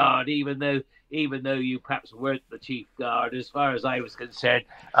chief guard, even though you perhaps weren't the chief guard. As far as I was concerned,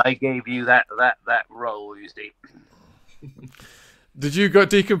 I gave you that role, you see. Did you go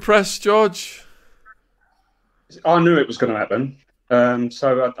decompress, George? I knew it was going to happen,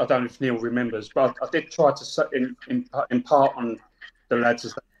 so I don't know if Neil remembers, but I did try to impart on the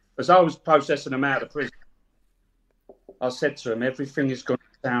lads as I was processing them out of prison. I said to them, everything is going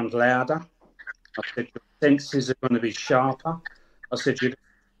to sound louder. I said, your senses are going to be sharper. I said,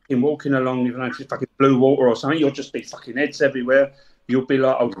 you're walking along, even if it's fucking blue water or something, you'll just be fucking heads everywhere. You'll be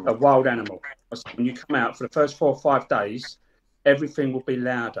like a wild animal. I said, when you come out for the first 4 or 5 days, everything will be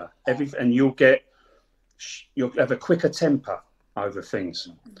louder. And you'll have a quicker temper over things.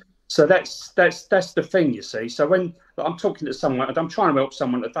 So that's the thing, you see. So when I'm talking to someone, I'm trying to help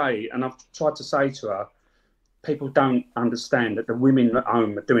someone today, and I've tried to say to her, people don't understand that the women at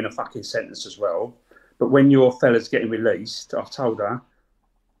home are doing a fucking sentence as well, but when your fella's getting released, I've told her,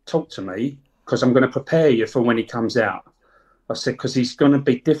 talk to me, because I'm going to prepare you for when he comes out. I said, because he's going to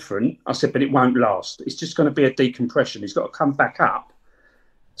be different. I said, but it won't last. It's just going to be a decompression. He's got to come back up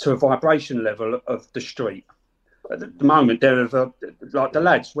to a vibration level of the street. At the moment, they're like the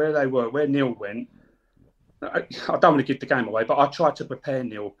lads, where they were, where Neil went. I don't want to give the game away, but I tried to prepare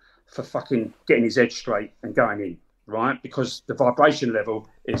Neil for fucking getting his head straight and going in, right? Because the vibration level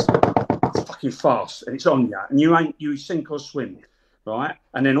is fucking fast and it's on you, and you sink or swim, right?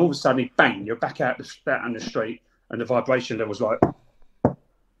 And then all of a sudden, bang, you're back out on the street, and the vibration level's like,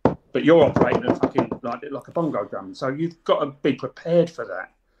 but you're operating a fucking like a bongo drum. So you've got to be prepared for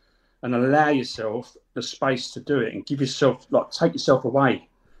that and allow yourself the space to do it, and give yourself, take yourself away.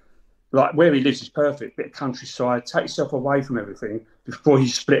 Like where he lives is perfect, bit of countryside. Take yourself away from everything before you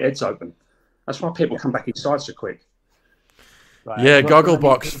split heads open. That's why people come back inside so quick. Right. Yeah,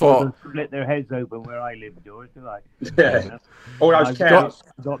 Gogglebox fought. Split their heads open where I live, George. Do I? Yeah. All those cows.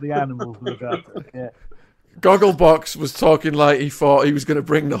 Got the animals to look after. Yeah. Gogglebox was talking like he thought he was going to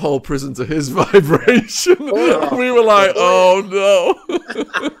bring the whole prison to his vibration. Oh. We were like, oh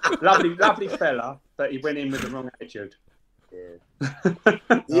no. lovely fella, but he went in with the wrong attitude.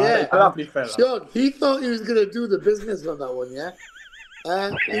 Yeah, a lovely fella. Sean, he thought he was going to do the business on that one, yeah?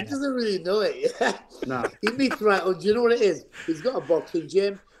 He doesn't really know it. No. He meets right on. Do you know what it is? He's got a boxing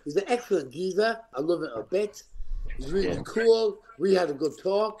gym. He's an excellent geezer. I love it a bit. He's really cool. We had a good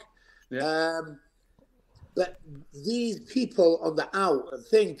talk. Yeah. But these people on the out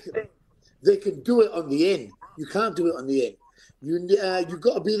think they can do it on the in. You can't do it on the in. You've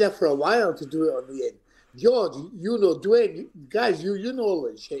got to be there for a while to do it on the in. George, you know, Dwayne, guys, you know all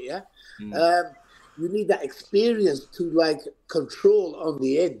that shit, yeah? You need that experience to, control on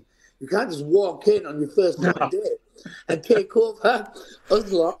the in. You can't just walk in on your first day and take over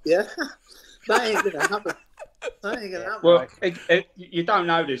us lot, yeah? That ain't going to happen. Well, you don't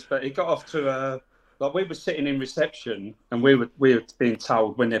know this, but it got off to we were sitting in reception, and we were being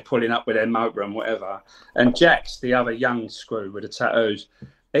told when they're pulling up with their motor and whatever. And Jax, the other young screw with the tattoos,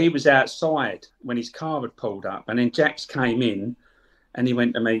 he was outside when his car had pulled up, and then Jax came in, and he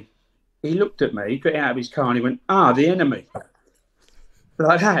went to me. He looked at me, got out of his car, and he went, the enemy.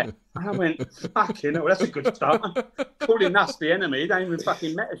 Like that. I went, fucking hell, that's a good start. Calling us the enemy, they ain't even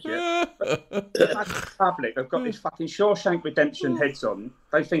fucking met us yet. But the public have got this fucking Shawshank Redemption heads on.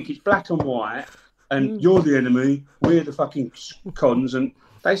 They think it's black and white, and you're the enemy, we're the fucking cons, and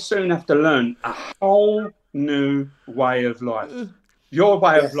they soon have to learn a whole new way of life. Your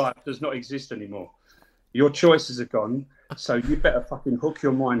way of life does not exist anymore. Your choices are gone, so you better fucking hook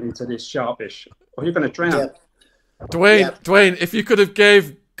your mind into this sharpish, or you're going to drown. Dwayne, if you could have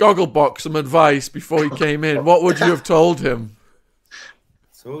gave Gogglebox some advice before he came in, what would you have told him?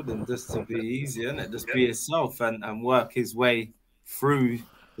 Told him just to be easy, innit? Just be yourself and work his way through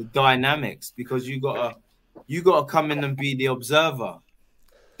the dynamics, because you gotta come in and be the observer.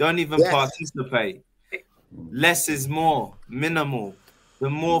 Don't even participate. Less is more, minimal. The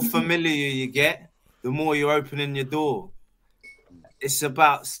more familiar you get, the more you're opening your door. It's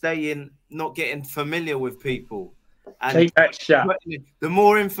about not getting familiar with people. And keep that shut. The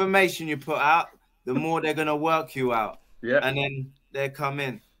more information you put out, the more they're gonna work you out. Yeah. And then they come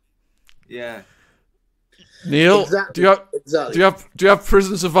in. Yeah. Neil, do you have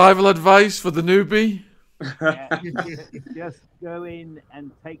prison survival advice for the newbie? Just go in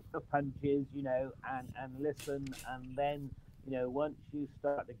and take the punches, and listen, and then, once you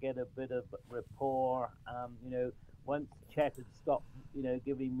start to get a bit of rapport, once Chet had stopped,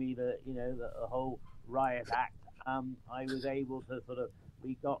 giving me the whole riot act, I was able to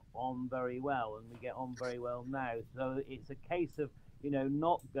we got on very well, and we get on very well now. So it's a case of,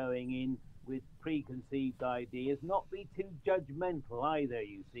 not going in with preconceived ideas, not be too judgmental either,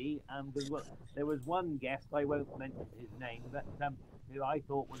 you see. Because there was one guest, I won't mention his name, but who I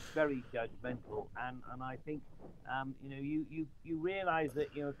thought was very judgmental, and I think you realise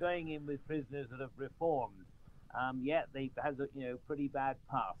that going in with prisoners that have reformed, they've had a pretty bad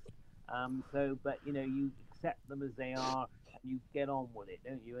past, but you accept them as they are, and you get on with it,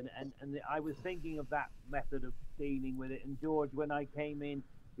 don't you? And I was thinking of that method of dealing with it. And George, when I came in,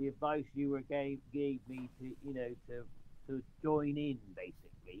 the advice you gave me to join in,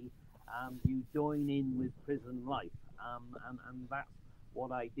 basically, you join in with prison life, and that's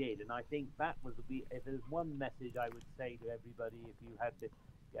what I did. And I think that was if there's one message I would say to everybody, if you had to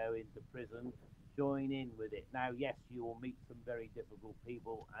go into prison, join in with it. Now, yes, you will meet some very difficult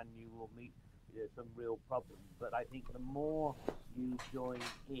people, and you will meet some real problems, but I think the more you join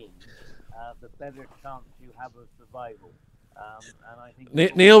in, the better chance you have of survival. And I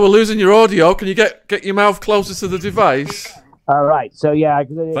think Neil, we're losing your audio. Can you get your mouth closer to the device? all right. So yeah,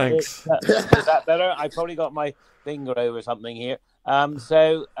 Thanks. Is that better? I probably got my finger over something here.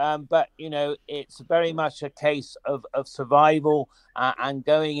 But it's very much a case of survival and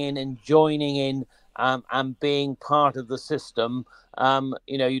going in and joining in and being part of the system.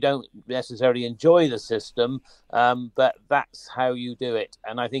 You don't necessarily enjoy the system, but that's how you do it.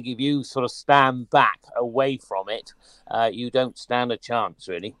 And I think if you sort of stand back away from it, you don't stand a chance,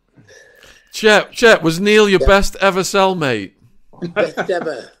 really. Chet, was Neil your best ever cellmate? Best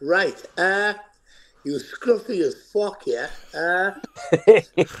ever, right. He was scruffy as fuck, yeah.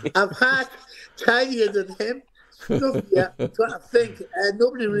 I've had tinier than him, scruffier. I'm trying to think.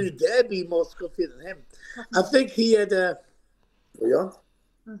 Nobody really dare be more scruffy than him. I think he had a... Are you on?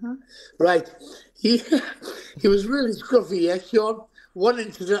 Mm-hmm. Right. He was really scruffy, yeah, Sean. One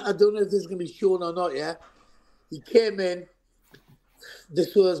incident, I don't know if this is going to be shown or not, yeah. He came in,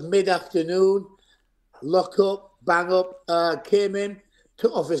 this was mid-afternoon, lock up, bang up, came in,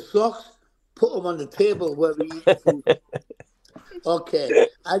 took off his socks, put them on the table where we eat the food. Okay.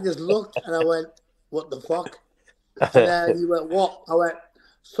 I just looked and I went, what the fuck? And he went, what? I went,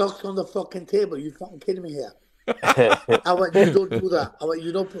 socks on the fucking table. You fucking kidding me here? I went, you don't do that. I went,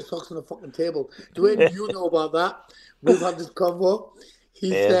 you don't put socks on the fucking table. Dwayne, you know about that. We've had this convo.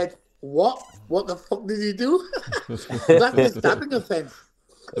 He said, what? What the fuck did he do? That's a stabbing offense.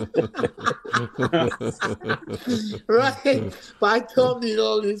 Right, but I told him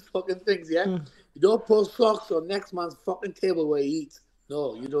all these fucking things, yeah. You don't put socks on next man's fucking table where he eats.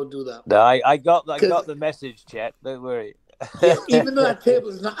 No, you don't do that. No, I got the message, Chet. Don't worry. Yeah, even though that table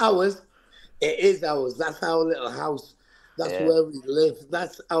is not ours, it is ours. That's our little house. That's where we live.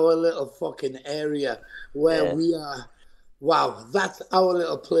 That's our little fucking area where we are. Wow, that's our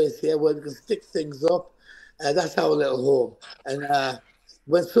little place here where we can stick things up. That's our little home. And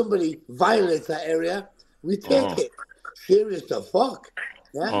when somebody violates that area, we take it. Serious the fuck.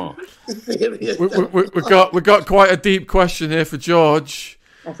 Yeah. Serious. We got quite a deep question here for George.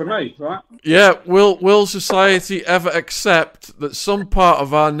 Oh, for me, right? Yeah. Will society ever accept that some part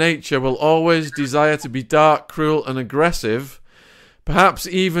of our nature will always desire to be dark, cruel, and aggressive, perhaps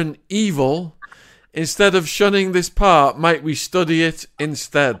even evil? Instead of shunning this part, might we study it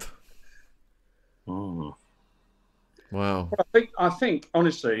instead? Wow. Well, I think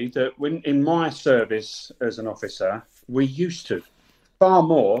honestly that when in my service as an officer, we used to far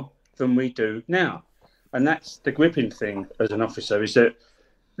more than we do now, and that's the gripping thing as an officer is that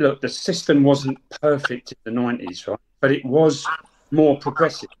look, the system wasn't perfect in the 90s, right? But it was more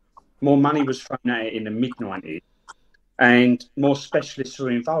progressive. More money was thrown at it in the mid 90s, and more specialists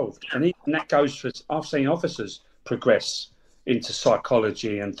were involved. And even that goes for I've seen officers progress into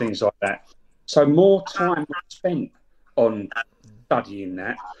psychology and things like that. So more time was spent on studying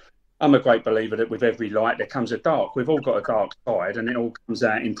that. I'm a great believer that with every light there comes a dark. We've all got a dark side and it all comes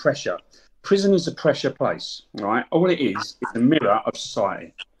out in pressure. Prison is a pressure place, right? All it is a mirror of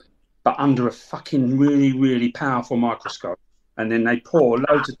society, but under a fucking really, really powerful microscope. And then they pour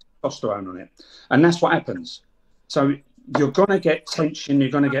loads of testosterone on it. And that's what happens. So you're going to get tension,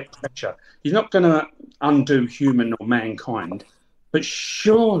 you're going to get pressure. You're not going to undo human or mankind, but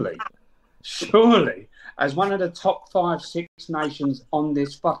surely, as one of the top 5, 6 nations on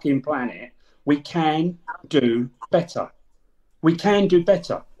this fucking planet, we can do better. We can do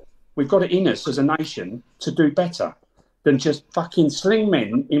better. We've got it in us as a nation to do better than just fucking sling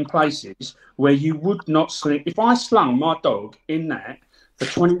men in places where you would not sling. If I slung my dog in that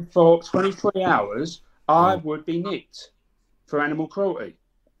for 23 hours, I would be nicked for animal cruelty,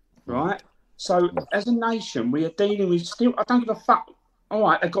 right? So as a nation, we are dealing with still, I don't give a fuck. All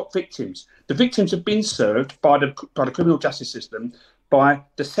right, they've got victims. The victims have been served by the criminal justice system by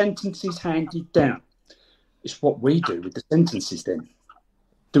the sentences handed down. It's what we do with the sentences then.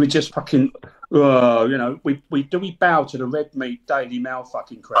 Do we just fucking, we bow to the red meat Daily Mail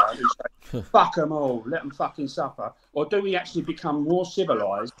fucking crowd who say, fuck them all, let them fucking suffer? Or do we actually become more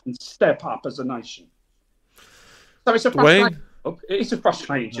civilised and step up as a nation? So it's a frustrating job. It's a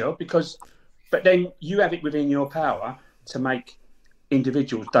frustrating job but then you have it within your power to make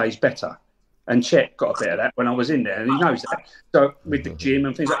individuals' days better. And Chet got a bit of that when I was in there, and he knows that. So with the gym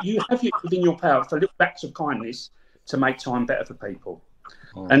and things like you have it within your power for little acts of kindness to make time better for people.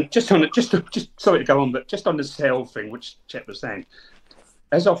 And just sorry to go on, but just on the cell thing, which Chet was saying,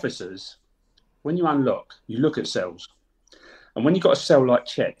 as officers, when you unlock, you look at cells, and when you've got a cell like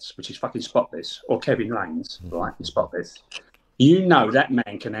Chet's, which is fucking spotless, or Kevin Lane's, right, spotless, you know that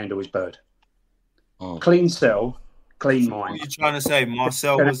man can handle his bird. Clean cell, clean mind. What are you trying to say? My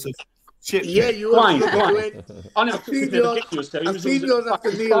cell was Chip. Yeah, you were doing. I never seen never yours. get yours. I've seen yours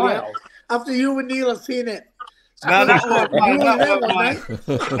after Neil. Yeah? After you and Neil, I've seen it. No, that weren't mine. That weren't mine.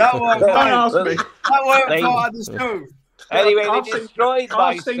 That weren't Don't mine. ask me. That weren't part of the show. Anyway, I've they seen, destroyed my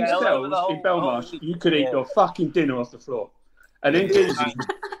I've seen cell over cells the whole, in Belmarsh. You could eat yeah. your fucking dinner off the floor. And then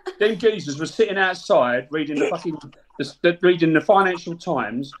geezers were sitting outside reading reading the Financial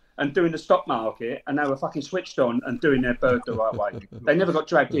Times and doing the stock market, and they were fucking switched on and doing their bird the right way. They never got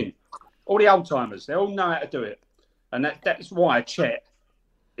dragged in. All the old timers, they all know how to do it, and that's why Chet.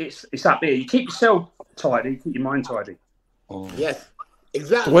 It's up here. You keep yourself tidy, keep your mind tidy. Yes,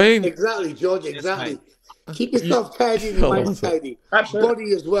 exactly. Dwayne. Exactly, George. Exactly. Keep yourself tidy and your mind tidy. Absolutely.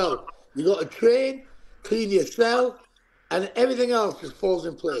 Body as well. You got to train, clean your cell, and everything else just falls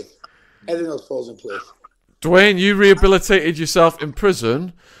in place. Everything else falls in place. Dwayne, you rehabilitated yourself in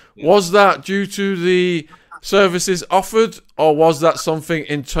prison. Was that due to the services offered, or was that something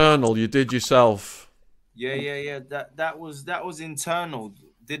internal you did yourself? Yeah. That was internal.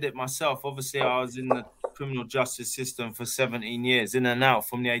 Did it myself. Obviously, I was in the criminal justice system for 17 years, in and out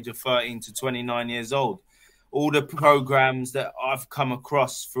from the age of 13 to 29 years old. All the programs that I've come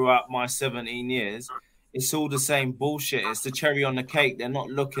across throughout my 17 years, it's all the same bullshit. It's the cherry on the cake. They're not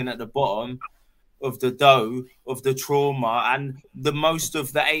looking at the bottom of the dough of the trauma, and the most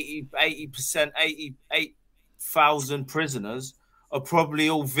of the 88,000 prisoners are probably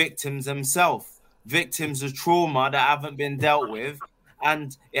all victims themselves, victims of trauma that haven't been dealt with,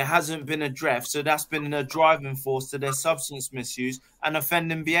 and it hasn't been addressed. So that's been a driving force to their substance misuse and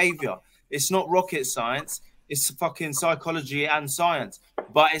offending behavior. It's not rocket science. It's fucking psychology and science.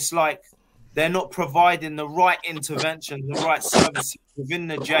 But it's like they're not providing the right intervention, the right services within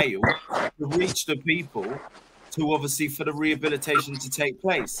the jail to reach the people to obviously for the rehabilitation to take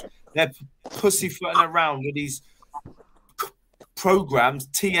place. They're pussyfooting around with these programs,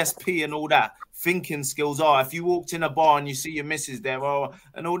 TSP and all that. Thinking skills are if you walked in a bar and you see your missus there,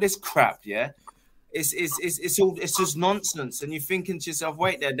 and all this crap, yeah, it's just nonsense. And you're thinking to yourself,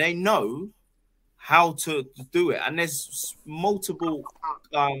 wait there, they know how to do it, and there's multiple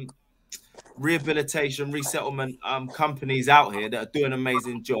rehabilitation, resettlement companies out here that are doing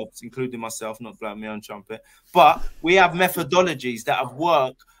amazing jobs, including myself, not blowing my own trumpet. But we have methodologies that have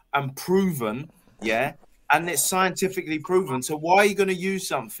worked and proven, yeah, and it's scientifically proven. So why are you going to use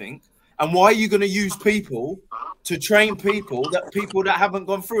something? And why are you going to use people to train people that haven't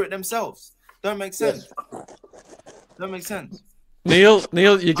gone through it themselves? Don't make sense. Don't make sense. Neil,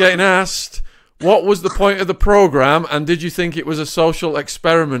 you're getting asked, what was the point of the program, and did you think it was a social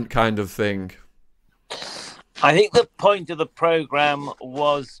experiment kind of thing? I think the point of the program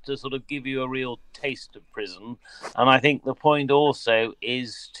was to sort of give you a real taste of prison. And I think the point also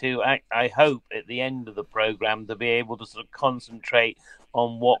is to, I hope at the end of the program, to be able to sort of concentrate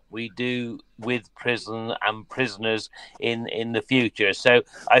on what we do with prison and prisoners in the future. So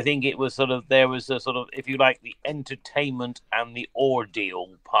I think it was sort of, there was a sort of, if you like, the entertainment and the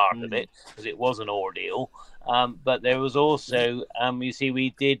ordeal part of it, because it was an ordeal. But there was also, you see, we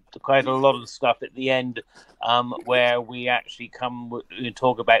did quite a lot of stuff at the end where we actually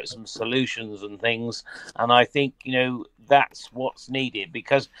talk about some solutions and things. And I think, that's what's needed,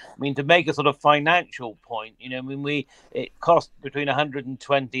 because, to make a sort of financial point, it cost between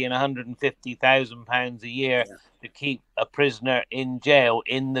 120 and 150,000 pounds a year to keep a prisoner in jail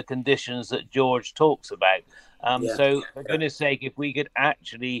in the conditions that George talks about. So, for goodness sake, if we could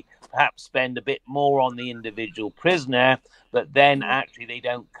actually perhaps spend a bit more on the individual prisoner, but then actually they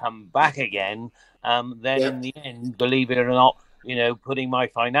don't come back again, then in the end, believe it or not, putting my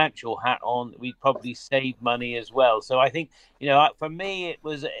financial hat on, we'd probably save money as well. So I think, for me, it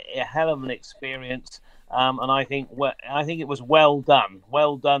was a hell of an experience. And I think it was well done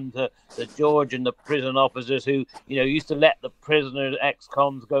to George and the prison officers who, used to let the prisoners,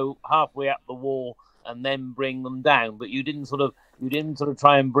 ex-cons, go halfway up the wall and then bring them down, but you didn't sort of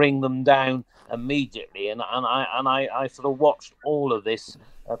try and bring them down immediately. And I sort of watched all of this,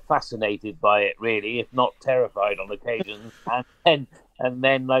 fascinated by it, really, if not terrified on occasions. And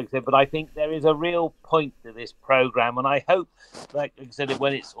then, like I said, but I think there is a real point to this program, and I hope, like I said,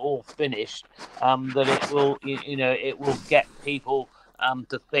 when it's all finished, that it will, it will get people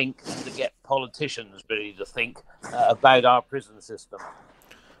to think, and to get politicians really to think about our prison system.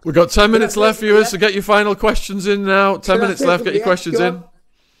 We've got 10 minutes left, viewers, so get your final questions in now. 10 minutes left, get your questions in.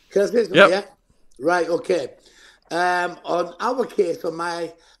 Can I say something? Yeah? Right, okay. On our case, on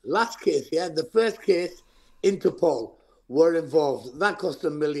my last case, the first case, Interpol were involved. That cost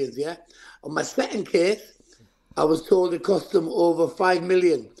them millions, On my second case, I was told it cost them over 5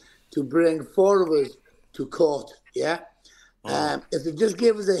 million to bring 4 of us to court, If they just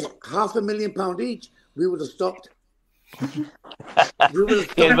gave us £500,000 each, we would have stopped. I think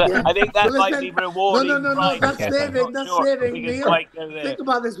that might be rewarding. No. That's saving. That's saving, Neil. Think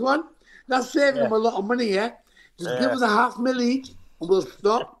about this one. That's saving them a lot of money, yeah? Just give us £500,000 each, and we'll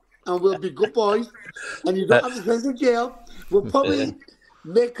stop, and we'll be good boys. And you don't have to send to jail. We'll probably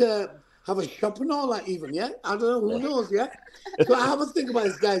have a shop and all that even, yeah? I don't know, who knows, yeah? So I have a think about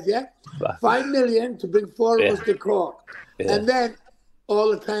this, guys, yeah? 5 million to bring 4 of us to court. Yeah. And then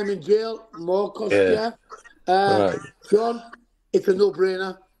all the time in jail, more cost, yeah? John, it's a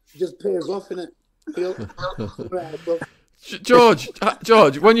no-brainer. Just pay us off, innit? George,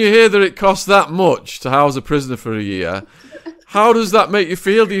 when you hear that it costs that much to house a prisoner for a year, how does that make you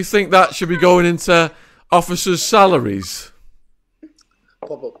feel? Do you think that should be going into officers' salaries?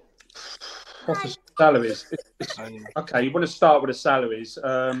 Officers' salaries. Okay, you want to start with the salaries.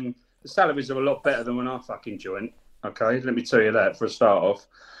 The salaries are a lot better than when I fucking joined. Okay, let me tell you that for a start off.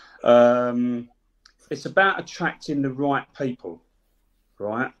 It's about attracting the right people,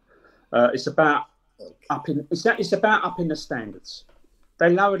 right? It's about upping the standards. They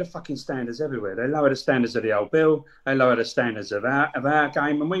lower the fucking standards everywhere. They lower the standards of the old bill. They lower the standards of our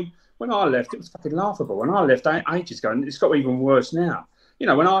game. And when I left, it was fucking laughable. When I left ages ago, and it's got even worse now. You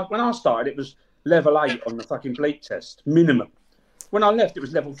know, when I started, it was level 8 on the fucking bleep test, minimum. When I left, it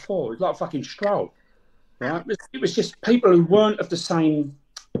was level 4. It was like a fucking stroll, right? It was just people who weren't of the same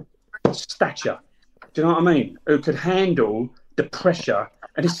stature. Do you know what I mean? Who could handle the pressure,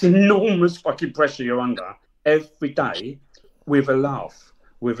 and it's enormous fucking pressure you're under every day, with a laugh,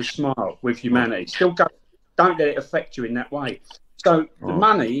 with a smile, with humanity. Still don't let it affect you in that way. So the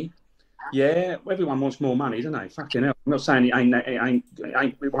money, yeah, everyone wants more money, don't they? Fucking hell. I'm not saying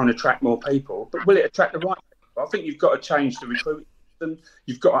it won't attract more people, but will it attract the right people? I think you've got to change the recruiting system.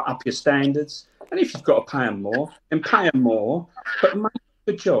 You've got to up your standards, and if you've got to pay them more, then pay them more, but make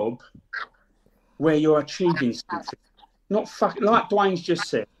the job where you're achieving something. Not fucking, like Dwayne's just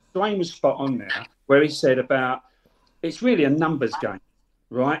said. Dwayne was spot on there, where he said about, it's really a numbers game,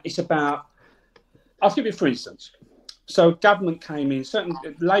 right? It's about, I'll give you for instance. So government came in,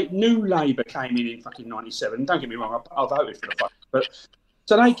 new Labour came in fucking 97. Don't get me wrong, I voted for the fuck. But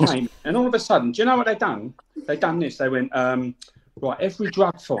so they came, and all of a sudden, do you know what they done? They done this. They went, right, every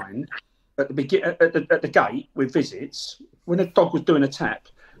drug fine at the gate with visits, when a dog was doing a tap,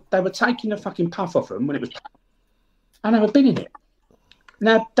 they were taking the fucking puff off them when it was, and they were binning it.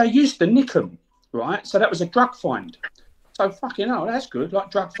 Now, they used to nick them, right? So that was a drug find. So fucking hell, that's good.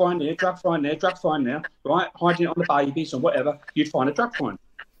 Like drug find here, drug find there, drug find there, right? Hiding it on the babies and whatever, you'd find a drug find.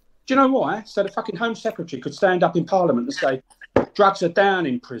 Do you know why? So the fucking Home Secretary could stand up in Parliament and say, drugs are down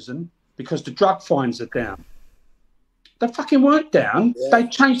in prison because the drug fines are down. They fucking weren't down. Yeah. They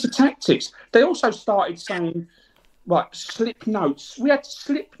changed the tactics. They also started saying, right, slip notes. We had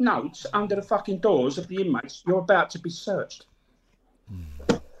slip notes under the fucking doors of the inmates. You're about to be searched.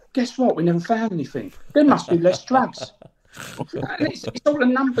 Guess what? We never found anything. There must be less drugs. It's all a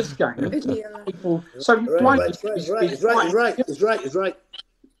numbers game. People. So Dwayne's right.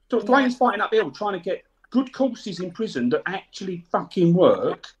 Dwayne's fighting uphill, trying to get good courses in prison that actually fucking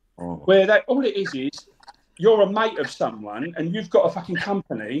work. Where all it is you're a mate of someone and you've got a fucking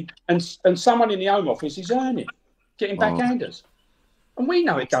company, and someone in the Home Office is earning, getting backhanders. And we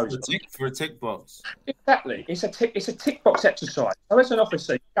know it goes for a tick box. Exactly. It's a tick box exercise. So as an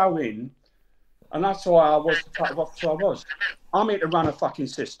officer, you go in, and that's why I was the type of officer I was. I'm here to run a fucking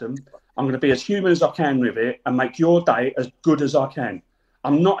system. I'm going to be as human as I can with it and make your day as good as I can.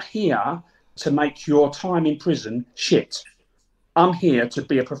 I'm not here to make your time in prison shit. I'm here to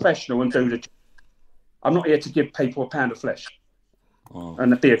be a professional and do the job. I'm not here to give people a pound of flesh.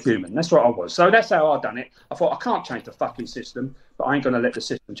 And to be a human. That's what I was. So that's how I done it. I thought, I can't change the fucking system, but I ain't going to let the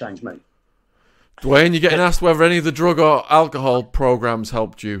system change me. Dwayne, you're getting asked whether any of the drug or alcohol programs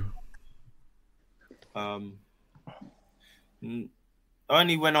helped you. Only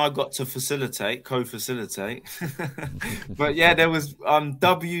when I got to co-facilitate. But yeah, there was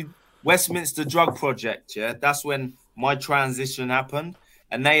Westminster Drug Project. Yeah, that's when my transition happened,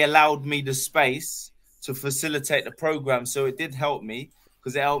 and they allowed me the space to facilitate the program. So it did help me,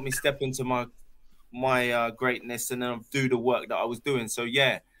 because it helped me step into my greatness and then do the work that I was doing. So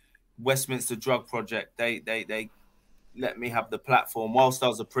yeah, Westminster Drug Project, they let me have the platform whilst I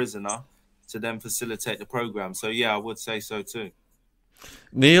was a prisoner to then facilitate the program. So yeah, I would say so too.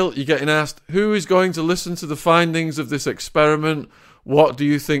 Neil, you're getting asked, who is going to listen to the findings of this experiment? What do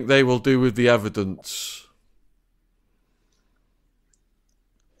you think they will do with the evidence?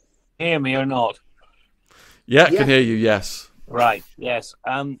 Hear me or not? Yeah, can hear you, yes. Right, yes.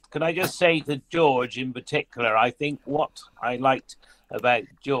 Can I just say to George in particular, I think what I liked about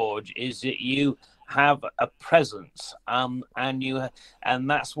George is that you have a presence, and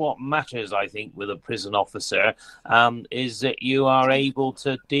that's what matters, I think, with a prison officer, is that you are able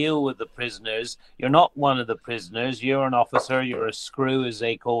to deal with the prisoners. You're not one of the prisoners. You're an officer. You're a screw, as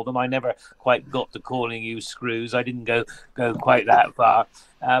they call them. I never quite got to calling you screws. I didn't go quite that far.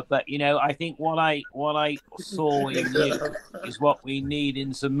 But I think what I saw in you is what we need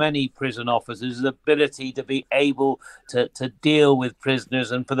in so many prison officers: the ability to be able to deal with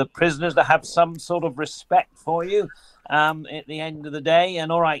prisoners, and for the prisoners to have some sort of respect for you. At the end of the day,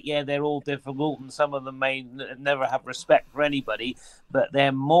 and all right, yeah, they're all difficult, and some of them may never have respect for anybody, but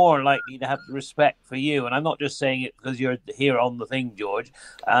they're more likely to have respect for you. And I'm not just saying it because you're here on the thing, George.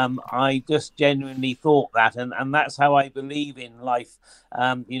 I just genuinely thought that, and that's how I believe in life.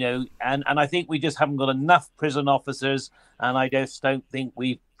 And I think we just haven't got enough prison officers, and I just don't think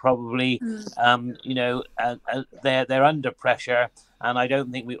we've probably, they're under pressure. And I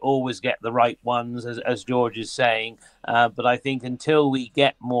don't think we always get the right ones, as George is saying. But I think until we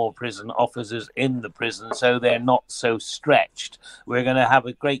get more prison officers in the prison so they're not so stretched, we're going to have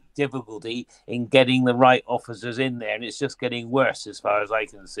a great difficulty in getting the right officers in there. And it's just getting worse as far as I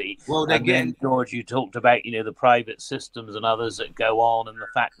can see. Well, again, George, you talked about, the private systems and others that go on, and the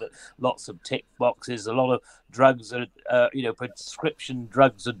fact that lots of tick boxes, a lot of drugs are, prescription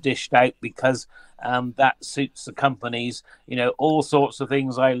drugs are dished out because that suits the companies, all sorts of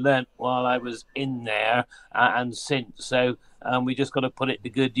things I learnt while I was in there and since. So we just got to put it to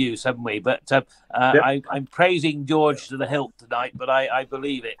good use, haven't we? But I'm praising George to the hilt tonight, but I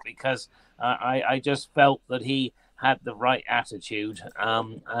believe it because I just felt that he had the right attitude.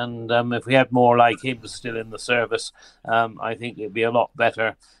 And if we had more like him still in the service, I think it'd be a lot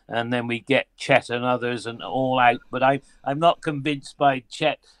better. And then we get Chet and others and all out. But I'm not convinced by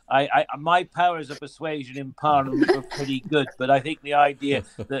Chet. My powers of persuasion in Parliament were pretty good, but I think the idea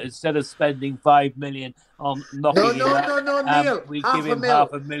that instead of spending 5 million on knocking Neil, we give him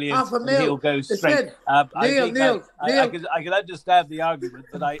 $500,000 and he'll go straight. Neil, I can understand the argument,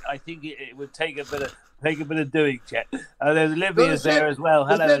 but I think it would take a bit of doing, Chet. There's Olivia's there as well.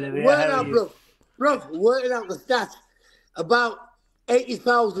 Hello, Olivia. Working out the stats. About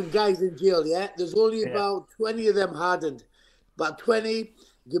 80,000 guys in jail, yeah? There's only about 20 of them hardened. About 20,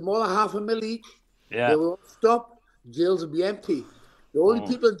 give them all $500,000 each. Yeah. They will stop, jails will be empty. The only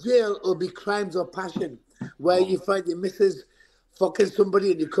people in jail will be crimes of passion, where you find your missus fucking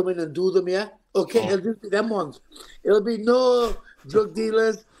somebody and you come in and do them, yeah? Okay, it'll just be them ones. It'll be no drug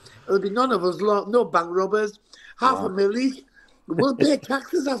dealers. It'll be none of us, no bank robbers. $500,000 each. We'll pay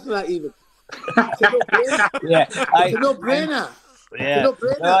taxes after that even. It's a no-brainer. Yeah,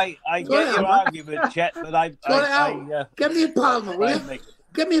 I get your argument, Chet, but get me a Parliament, will you?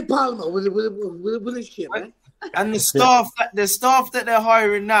 Get me a Parliament with this shit, man. And the staff that they're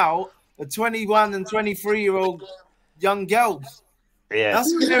hiring now are 21 and 23-year-old young girls. Yeah,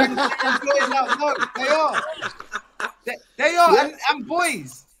 that's what they're employing out. No, they are. They are, yeah. and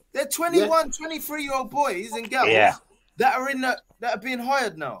boys. They're 21, 23-year-old boys and girls that are that are being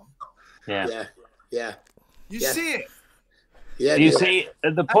hired now. Yeah. You see it. Yeah, you see,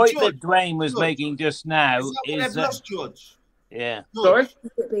 the point that Dwayne was making just now is they've lost, George. Yeah. Sorry?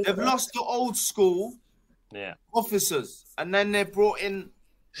 They've lost the old school officers, and then they've brought in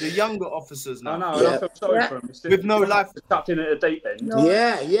the younger officers now. I know, I feel sorry for them. With no life. Tucked in at the deep end.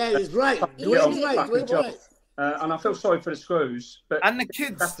 Yeah, he's right. Dwayne's right. And I feel sorry for the screws. And the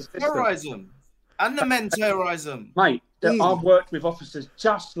kids terrorise them. And the men terrorise them. Mate, I've worked with officers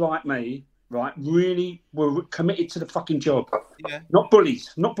just like me, right, really were committed to the fucking job. Yeah. Not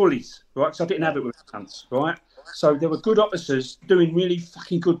bullies, right? So I didn't have it with cunts, right? So there were good officers doing really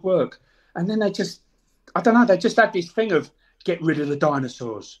fucking good work. And then they just had this thing of get rid of the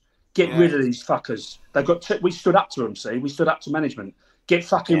dinosaurs. Get rid of these fuckers. We stood up to them, see? We stood up to management. Get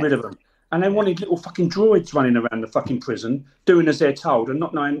fucking rid of them. And they wanted little fucking droids running around the fucking prison, doing as they're told and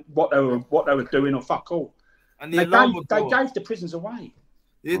not knowing what they were doing or fuck all. And they gave the prisons away.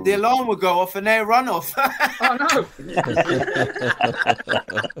 The alarm would go off and they run off. I know.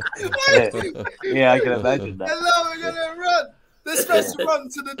 Yeah, I can imagine that. The alarm are going to run. They're supposed to run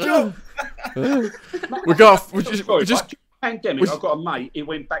to the job. We just pandemic. I've got a mate. He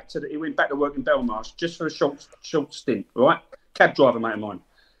went back to work in Belmarsh just for a short stint. Right, cab driver mate of mine,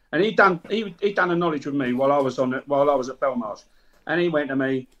 and he done a knowledge with me while I was at Belmarsh, and he went to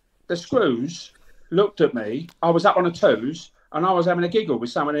me. The screws looked at me. I was up on the toes. And I was having a giggle with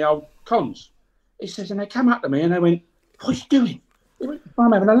some of the old cons. He says, and they come up to me and they went, "What are you doing?" He went,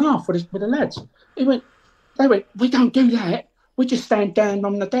 "I'm having a laugh with the lads." They went, "We don't do that. we just stand down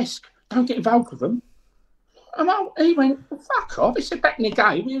on the desk. Don't get involved with them. And he went, well, fuck off. He said, back in the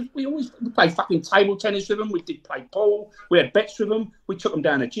day, we always played fucking table tennis with them. We did play pool. We had bets with them. We took them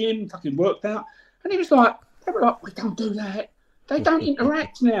down the gym, fucking worked out. And he was like, they were like, we don't do that. They don't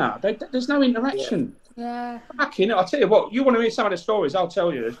interact now. There's no interaction. Yeah. Fucking, I'll tell you what, you want to hear some of the stories, I'll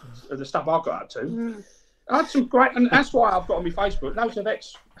tell you the stuff I got up to. Mm. I had some great, and that's why I've got on my Facebook loads of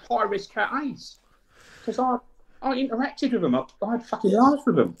ex-high-risk Cat A's. Because I interacted with them. I had fucking laughs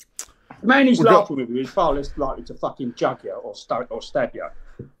with them. The man who's laughing with you is far less likely to fucking jug you or stab you.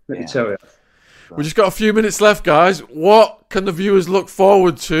 Let me tell you. We just got a few minutes left, guys. What can the viewers look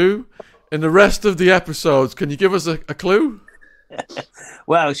forward to in the rest of the episodes? Can you give us a clue?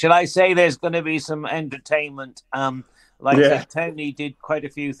 Well, shall I say there's going to be some entertainment? I said, Tony did quite a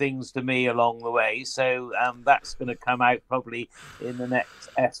few things to me along the way, so that's going to come out probably in the next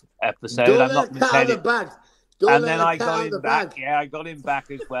episode. Don't I'm not going to tell you. And then I got him back. Yeah, I got him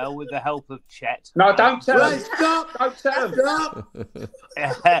back as well with the help of Chet. No, don't tell him. Stop! Don't tell him. Stop!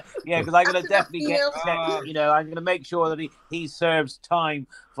 Yeah, because I'm going to definitely get Chet. I'm going to make sure that he serves time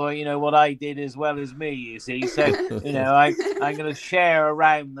for what I did as well as me. You see, so I'm going to share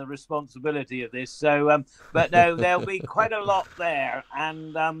around the responsibility of this. So, but no, there'll be quite a lot there,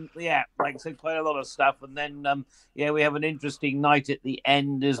 and like I said, quite a lot of stuff, and then we have an interesting night at the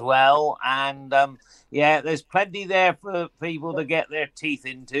end as well, and there's plenty there for people to get their teeth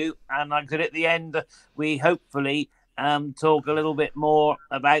into. And like I said, at the end, we hopefully talk a little bit more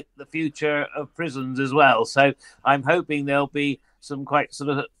about the future of prisons as well. So I'm hoping there'll be some quite sort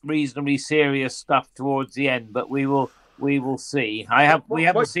of reasonably serious stuff towards the end, but we will see. We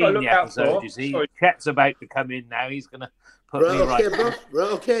haven't seen the episode, you see. Sorry. Chet's about to come in now. He's going to put me right.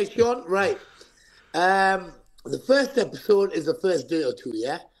 Okay, Sean, right. The first episode is the first day or two,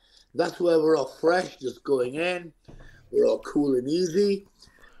 yeah? That's where we're all fresh, just going in. We're all cool and easy.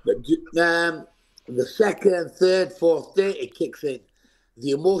 But the second, third, fourth day, it kicks in.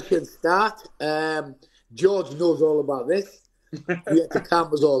 The emotions start. George knows all about this. He had to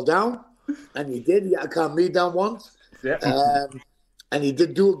calm us all down, and he did. He had to calm me down once. Yeah. And he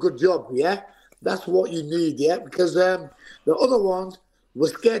did do a good job, yeah? That's what you need, yeah? Because the other ones were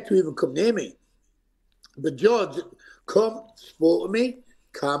scared to even come near me. But George spoke to me,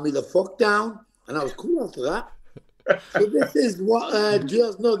 calmed me the fuck down, and I was cool after that. So this is what this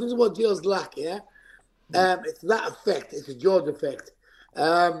is what jails lack, yeah? It's that effect. It's a George effect.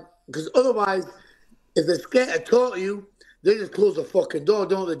 Because otherwise, if they're scared to talk to you, they just close the fucking door,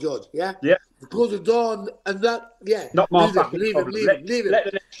 don't they, George? Yeah? Yeah. They close the door and that, yeah. Not my leave him.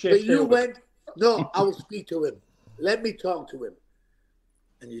 But you went, no, I will speak to him. Let me talk to him.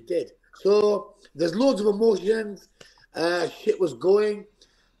 And you did. So there's loads of emotions. Shit was going.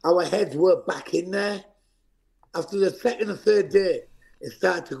 Our heads were back in there. After the second and third day, it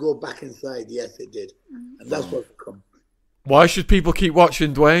started to go back inside. Yes, it did. And that's what's come. Why should people keep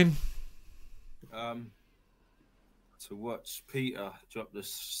watching, Dwayne? To watch Peter drop the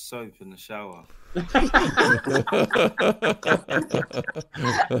soap in the shower.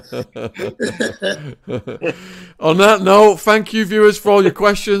 On that note, thank you, viewers, for all your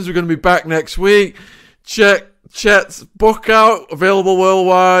questions. We're going to be back next week. Check Chet's book out, available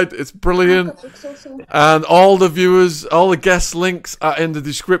worldwide. It's brilliant. And all the viewers, all the guest links are in the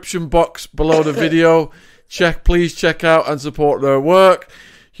description box below the video. Please check out and support their work.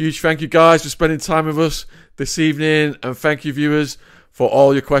 Huge thank you, guys, for spending time with us this evening. And thank you, viewers, for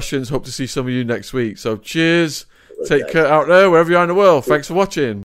all your questions. Hope to see some of you next week. So cheers. Take care out there, wherever you are in the world. Thanks for watching.